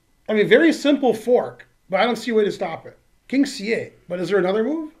 I mean, very simple fork, but I don't see a way to stop it. King C8. But is there another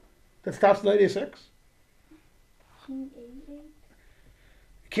move that stops Knight A6? King A8.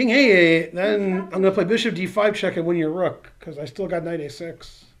 King A8, then I'm going to play bishop D5 check and win your rook, because I still got knight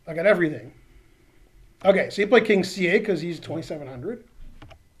A6. I got everything. Okay, so you play King C8 because he's 2,700.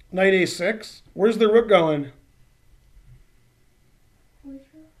 Knight A6. Where's the rook going? Which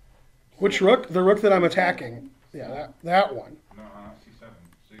rook? Which rook? The rook that I'm attacking. Yeah, that one. No, C7.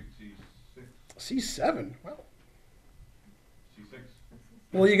 C6. C7. Wow. C6.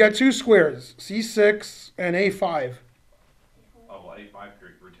 Well, you got two squares, C6 and A5. Oh, well, A5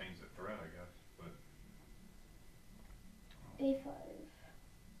 retains the threat, I guess. But A5.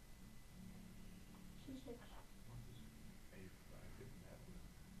 C6. A5 didn't have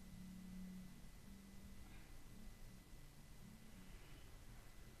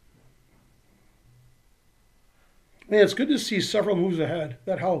it. Man, it's good to see several moves ahead.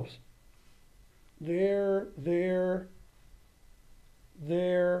 That helps. There.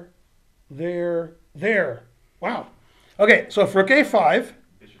 Wow. Okay, so for rook A5,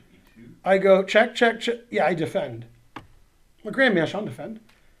 Bishop E2. I go check. Yeah, I defend. I'm a grandmaster, I'll defend.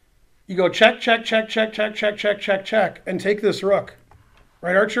 You go check, and take this rook.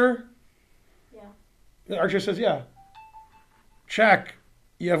 Right, Archer? Yeah. The Archer says, yeah. Check.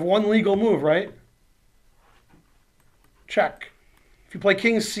 You have one legal move, right? Check. If you play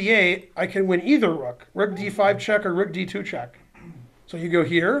king c8, I can win either rook. Rook d5 check or rook d2 check. So you go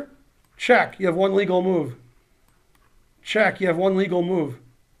here, check. You have one legal move. Check. You have one legal move.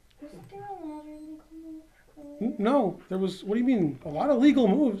 Wasn't there another legal move? No, there was, what do you mean? A lot of legal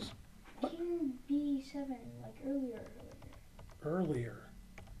moves. King B7, like earlier. Earlier.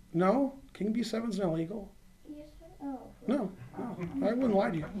 No, king b7 is not legal. Yes, oh. No, I wouldn't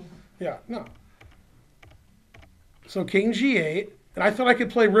lie to you. Yeah, no. So king g8, and I thought I could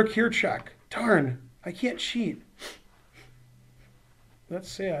play rook here check. Darn, I can't cheat. That's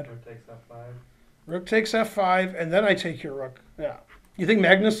sad. Rook takes F5. Rook takes f5, and then I take your rook. Yeah. You think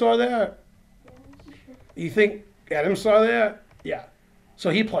Magnus saw that? Yeah, sure. You think Adam saw that? Yeah. So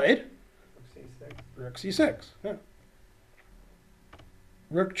he played Rook C6. rook c6. Yeah.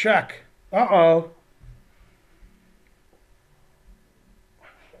 Rook check. Uh-oh.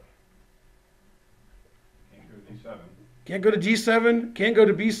 Can't go to D7. Can't go to d7, can't go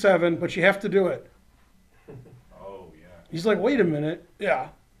to b7, but you have to do it. Oh, yeah. He's like, wait a minute. Yeah.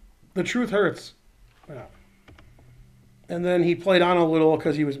 The truth hurts. Yeah. And then he played on a little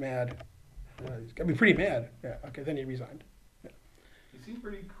because he was mad. I mean, pretty mad. Yeah. Okay, then he resigned. He seemed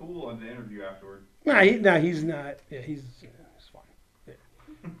pretty cool on the interview afterward. Nah, he's not. Yeah, he's fine. Yeah.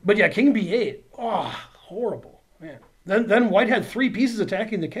 But yeah, king b8. Oh, horrible. Man. Then white had three pieces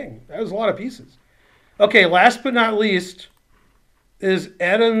attacking the king. That was a lot of pieces. Okay, last but not least is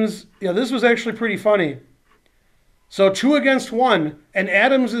Adams. Yeah, this was actually pretty funny. So 2 against 1, and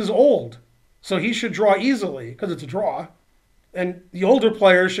Adams is old. So he should draw easily, because it's a draw. And the older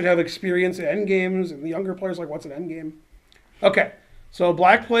players should have experience in endgames, and the younger players like, what's an endgame? Okay, so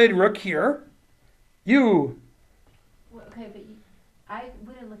black played rook here. Well, okay, but I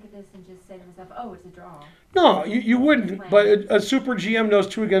wouldn't look at this and just say to myself, oh, it's a draw. No, you wouldn't, but a super GM knows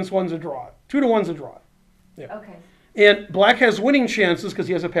 2 against 1's a draw. 2 to 1's a draw. Yeah. Okay. And black has winning chances because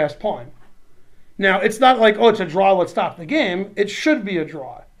he has a passed pawn. Now, it's not like, oh, it's a draw, let's stop the game. It should be a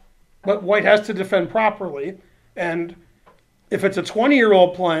draw. But white has to defend properly. And if it's a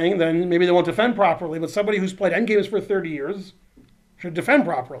 20-year-old playing, then maybe they won't defend properly. But somebody who's played endgames for 30 years should defend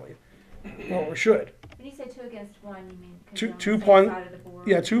properly. Or should. When you say 2 against 1, you mean 'cause Two- you're on two the same pawn- side of the board?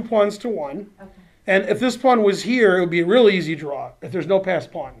 Yeah, 2 pawns to 1. Okay. And if this pawn was here, it would be a real easy draw if there's no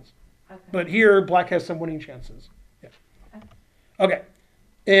passed pawns. Okay. But here, black has some winning chances. Yeah. Okay.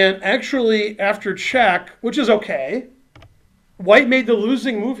 And actually, after check, which is okay, white made the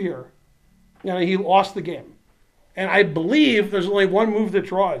losing move here. And he lost the game. And I believe there's only one move that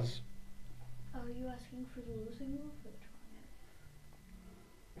draws. Oh, are you asking for the losing move or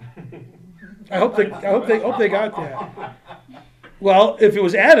the drawing? I hope they got that. Well, if it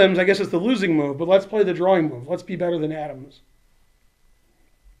was Adams, I guess it's the losing move. But let's play the drawing move. Let's be better than Adams.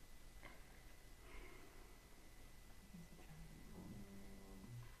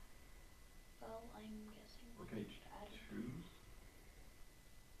 Well, I'm guessing. Rook H2.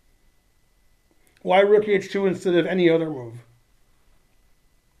 Why rook h2 instead of any other move?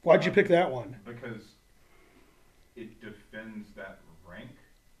 Why'd you pick that one? Because it defends that rank,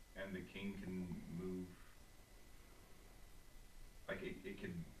 and the king can move. Like it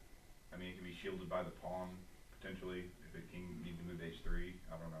can, I mean, it can be shielded by the pawn potentially if the king needs to move to h3.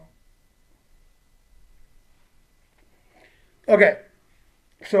 I don't know. Okay.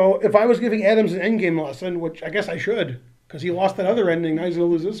 So if I was giving Adams an endgame lesson, which I guess I should, because he lost that other ending, now he's going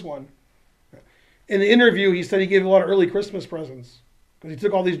to lose this one. In the interview, he said he gave a lot of early Christmas presents because he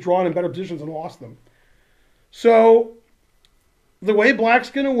took all these drawn in better positions and lost them. So the way black's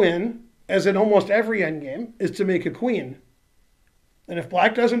going to win, as in almost every endgame, is to make a queen. And if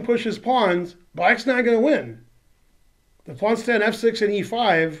black doesn't push his pawns, black's not going to win. The pawns stand f6 and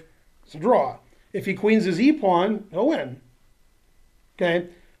e5, it's a draw. If he queens his e-pawn, he'll win. Okay?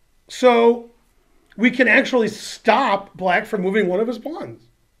 So we can actually stop black from moving one of his pawns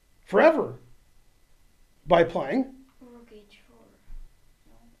forever by playing Rook h4.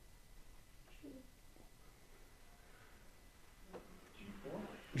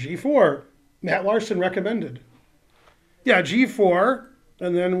 g4. Matt Larson recommended. Yeah, g4,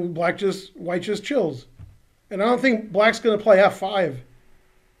 and then white just chills. And I don't think black's going to play f5.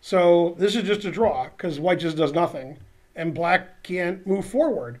 So this is just a draw because white just does nothing. And black can't move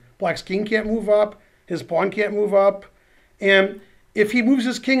forward. Black's king can't move up. His pawn can't move up. And if he moves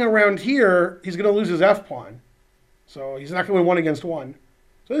his king around here, he's going to lose his f-pawn. So he's not going to win 1 against 1.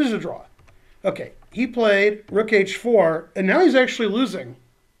 So this is a draw. Okay, he played rook h4, and now he's actually losing.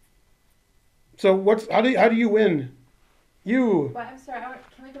 So how do you win? You. Well, I'm sorry.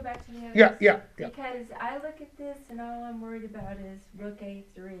 Can we go back to the others? Yeah. Because I look at this and all I'm worried about is rook a3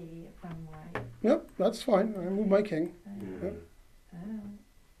 if I'm white. Yep, that's fine. I move my king. Yep. Oh.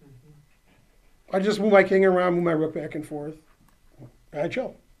 I just move my king around, move my rook back and forth. I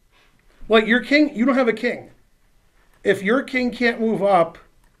chill. Like your king, you don't have a king. If your king can't move up,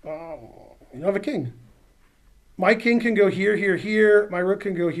 you don't have a king. My king can go here, here, here. My rook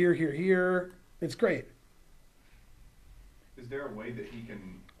can go here, here, here. It's great. Is there a way that he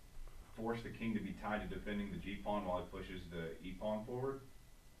can force the king to be tied to defending the g-pawn while he pushes the e-pawn forward?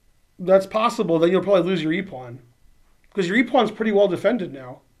 That's possible. Then you'll probably lose your e-pawn. Because your e-pawn's pretty well defended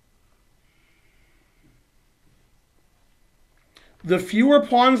now. The fewer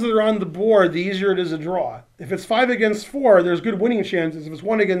pawns that are on the board, the easier it is to draw. If it's 5 against 4, there's good winning chances. If it's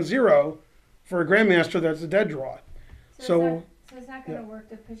 1 against 0, for a Grandmaster, that's a dead draw. So it's not going to work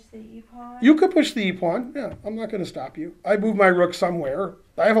to push the e-pawn? You could push the e-pawn. Yeah, I'm not going to stop you. I move my rook somewhere.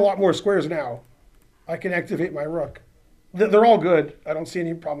 I have a lot more squares now. I can activate my rook. They're all good. I don't see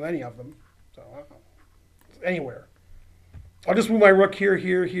any problem with any of them. So anywhere. I'll just move my rook here,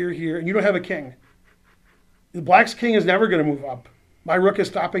 here, here, here, and you don't have a king. The black's king is never going to move up. My rook is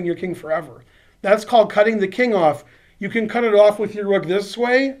stopping your king forever. That's called cutting the king off. You can cut it off with your rook this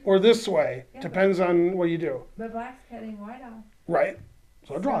way or this way. Yeah, Depends on what you do. But black's cutting white off. Right.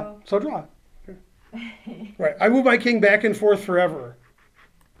 So draw. So draw. Right. I move my king back and forth forever.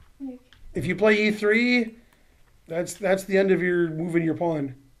 If you play e3, that's the end of your moving your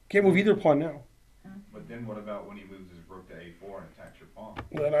pawn. Can't move either pawn now. But then what about when he moves his rook to a4 and attacks your pawn?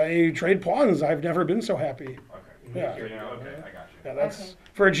 Then I trade pawns. I've never been so happy. Okay. Yeah. Okay, I got you. Yeah, that's Okay.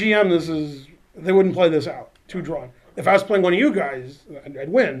 for a GM. They wouldn't play this out. Too drawn. If I was playing one of you guys, I'd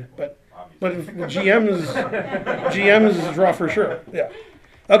win. But if the GM's draw for sure. Yeah.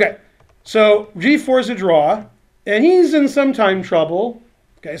 Okay. So g4 is a draw, and he's in some time trouble.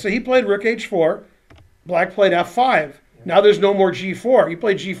 Okay. So he played rook h4. Black played f5. Now there's no more g4. He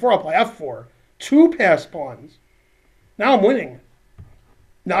played g4. I'll play f4. 2 pass pawns. Now I'm winning.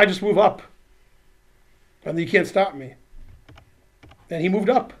 Now I just move up, and you can't stop me. And he moved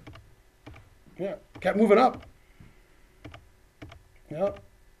up. Yeah. Kept moving up. Yeah,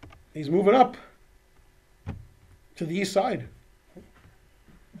 he's moving up to the east side. I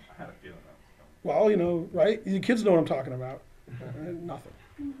had a feeling that was Well, coming. right? You kids know what I'm talking about. Nothing.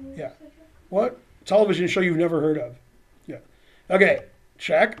 Yeah. What? Television show you've never heard of. Yeah. Okay,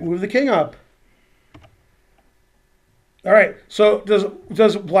 check. Move the king up. All right, so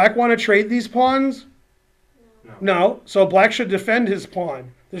does black want to trade these pawns? No. So black should defend his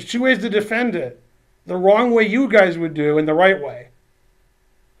pawn. There's 2 ways to defend it. The wrong way you guys would do and the right way.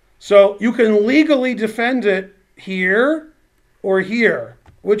 So you can legally defend it here or here.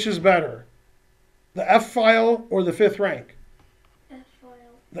 Which is better? The F file or the 5th rank? F file.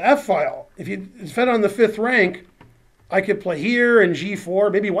 The F file. If you defend on the 5th rank, I could play here and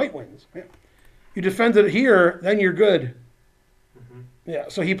g4. Maybe white wins. Yeah. You defend it here, then you're good. Yeah,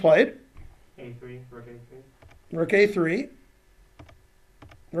 so he played. A3, rook A3. Rook A3.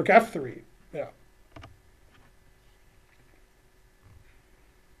 Rook F3. Yeah.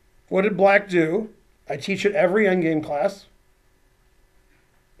 What did black do? I teach it every endgame class.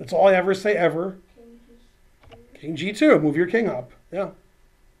 That's all I ever say ever. King G2. Move your king up. Yeah.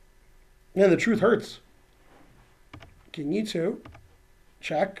 Yeah, the truth hurts. King E2.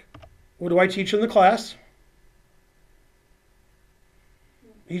 Check. What do I teach in the class?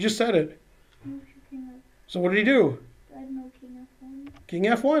 He just said it. Move your king up. So what did he do? I had no king F1. King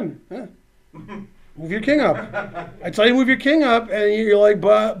F1. Yeah. Move your king up. I tell you, move your king up, and you're like,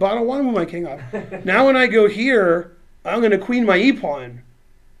 but I don't want to move my king up. Now when I go here, I'm going to queen my e pawn.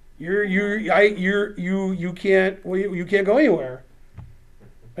 You can't go anywhere.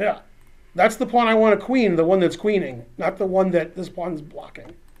 Yeah, that's the pawn I want to queen, the one that's queening, not the one that this pawn's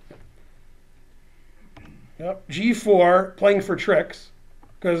blocking. Yep, G4, playing for tricks,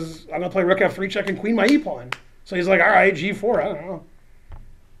 because I'm going to play rook F3 check and queen my e pawn. So he's like, all right, G4, I don't know.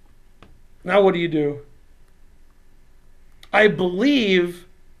 Now what do you do? I believe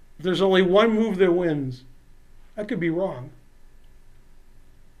there's only one move that wins. I could be wrong.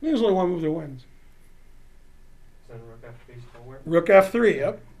 There's only one move that wins. Then rook F3 still work? Rook F3,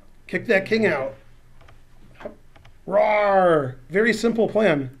 yep. Kick that king out. Yep. Rawr! Very simple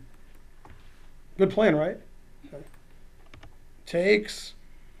plan. Good plan, right? Okay. Takes.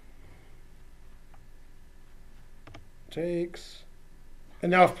 Takes. And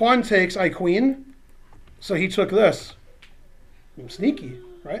now if pawn takes, I queen. So he took this. I'm sneaky,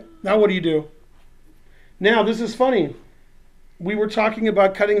 right? Now what do you do? Now this is funny. We were talking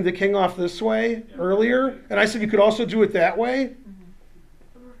about cutting the king off this way earlier, and I said you could also do it that way.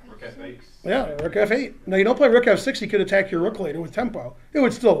 Rook F8. Yeah, rook F8. Now you don't play rook F6, you could attack your rook later with tempo. It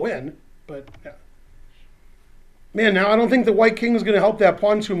would still win, but yeah. Man, now I don't think the white king is going to help that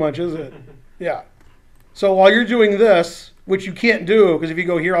pawn too much, is it? Yeah. So while you're doing this, which you can't do, because if you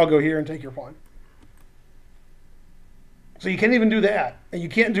go here, I'll go here and take your pawn. So you can't even do that. And you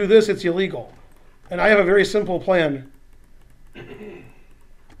can't do this, it's illegal. And I have a very simple plan.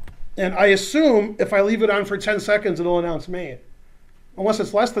 And I assume if I leave it on for 10 seconds, it'll announce mate. Unless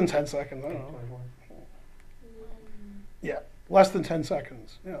it's less than 10 seconds, I don't know. Yeah, less than 10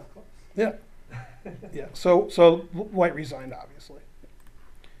 seconds. Yeah, yeah, yeah. So white resigned, obviously.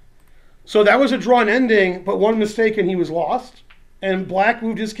 So that was a drawn ending, but one mistake and he was lost. And black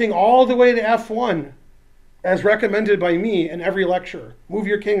moved his king all the way to F1, as recommended by me in every lecture. Move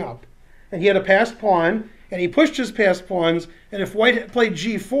your king up. And he had a passed pawn, and he pushed his passed pawns, and if white had played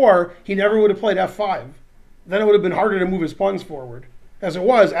G4, he never would have played F5. Then it would have been harder to move his pawns forward. As it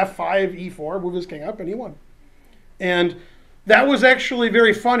was, F5, E4, move his king up, and he won. And that was actually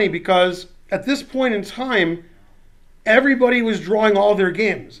very funny because at this point in time, everybody was drawing all their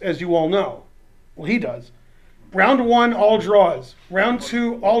games, as you all know. Well, he does. Round 1, all draws. Round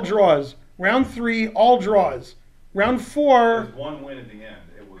 2, all draws. Round 3, all draws. Round 4... There was one win at the end.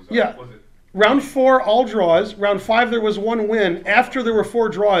 It was, yeah. Was it? Round 4, all draws. Round 5, there was one win. After there were 4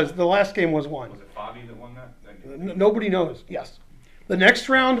 draws, the last game was won. Was it Fabi that won that? Nobody knows. Yes. The next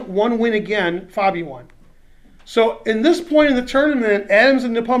round, one win again. Fabi won. So in this point in the tournament, Adams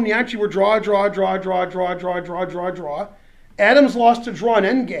and Nepomniachtchi were draw. Adams lost to draw an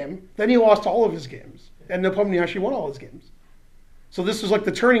endgame. Then he lost all of his games. And Nepomniachtchi won all his games. So this was like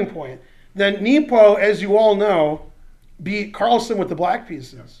the turning point. Then Nepo, as you all know, beat Carlsen with the black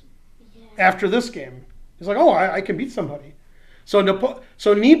pieces. After this game. He's like, oh, I can beat somebody. So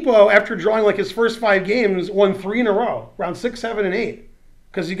Nepo, after drawing like his first 5 games, won 3 in a row, round 6, 7, and 8.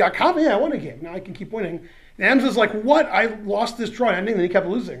 Because he got confident, yeah, I won a game. Now I can keep winning. And Adams is like, what? I lost this draw ending, then he kept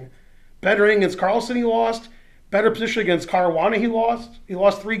losing. Better ending against Carlsen, he lost. Better position against Caruana, he lost. He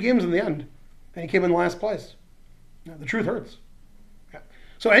lost 3 games in the end. And he came in last place. Yeah, the truth hurts. Yeah.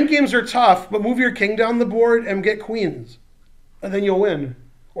 So endgames are tough, but move your king down the board and get queens. And then you'll win.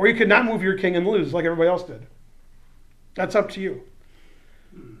 Or you could not move your king and lose like everybody else did. That's up to you.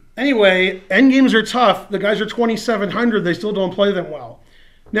 Anyway, endgames are tough. The guys are 2,700. They still don't play them well.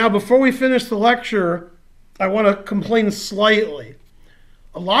 Now, before we finish the lecture, I want to complain slightly.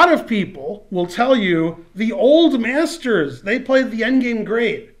 A lot of people will tell you the old masters, they played the endgame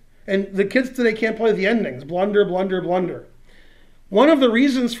great. And the kids today can't play the endings. Blunder, blunder, blunder. One of the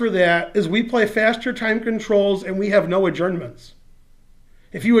reasons for that is we play faster time controls and we have no adjournments.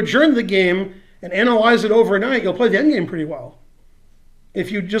 If you adjourn the game and analyze it overnight, you'll play the endgame pretty well. If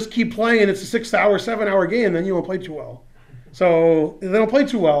you just keep playing and it's a 6-hour, 7-hour game, then you won't play too well. So they don't play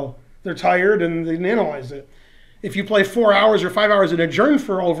too well. They're tired and they didn't analyze it. If you play 4 hours or 5 hours and adjourn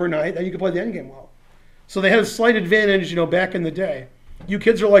for overnight, then you can play the endgame well. So they had a slight advantage, back in the day. You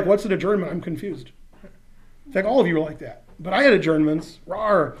kids are like, what's an adjournment? I'm confused. In fact, all of you were like that. But I had adjournments.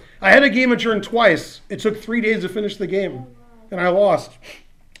 Rawr. I had a game adjourned twice. It took 3 days to finish the game. And I lost.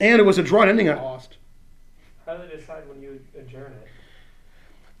 And it was a drawn ending I lost. How do they decide when you adjourn it?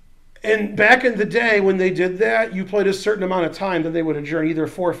 And back in the day when they did that, you played a certain amount of time, then they would adjourn either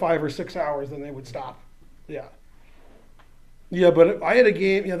 4, 5, or 6 hours, then they would stop. Yeah. Yeah, but I had a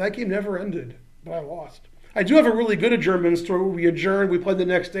game, that game never ended, but I lost. I do have a really good adjournment story where we adjourned, we played the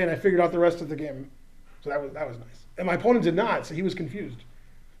next day, and I figured out the rest of the game. So that was nice. And my opponent did not, so he was confused.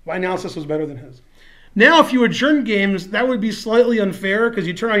 My analysis was better than his. Now, if you adjourn games, that would be slightly unfair because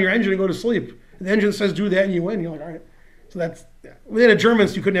you turn on your engine and go to sleep. And the engine says do that and you win. You're like, all right. So that's, yeah. Within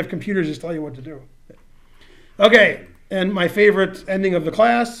adjournments, you couldn't have computers just tell you what to do. Okay, and my favorite ending of the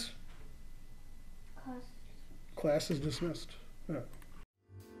class. Class is dismissed. Yeah.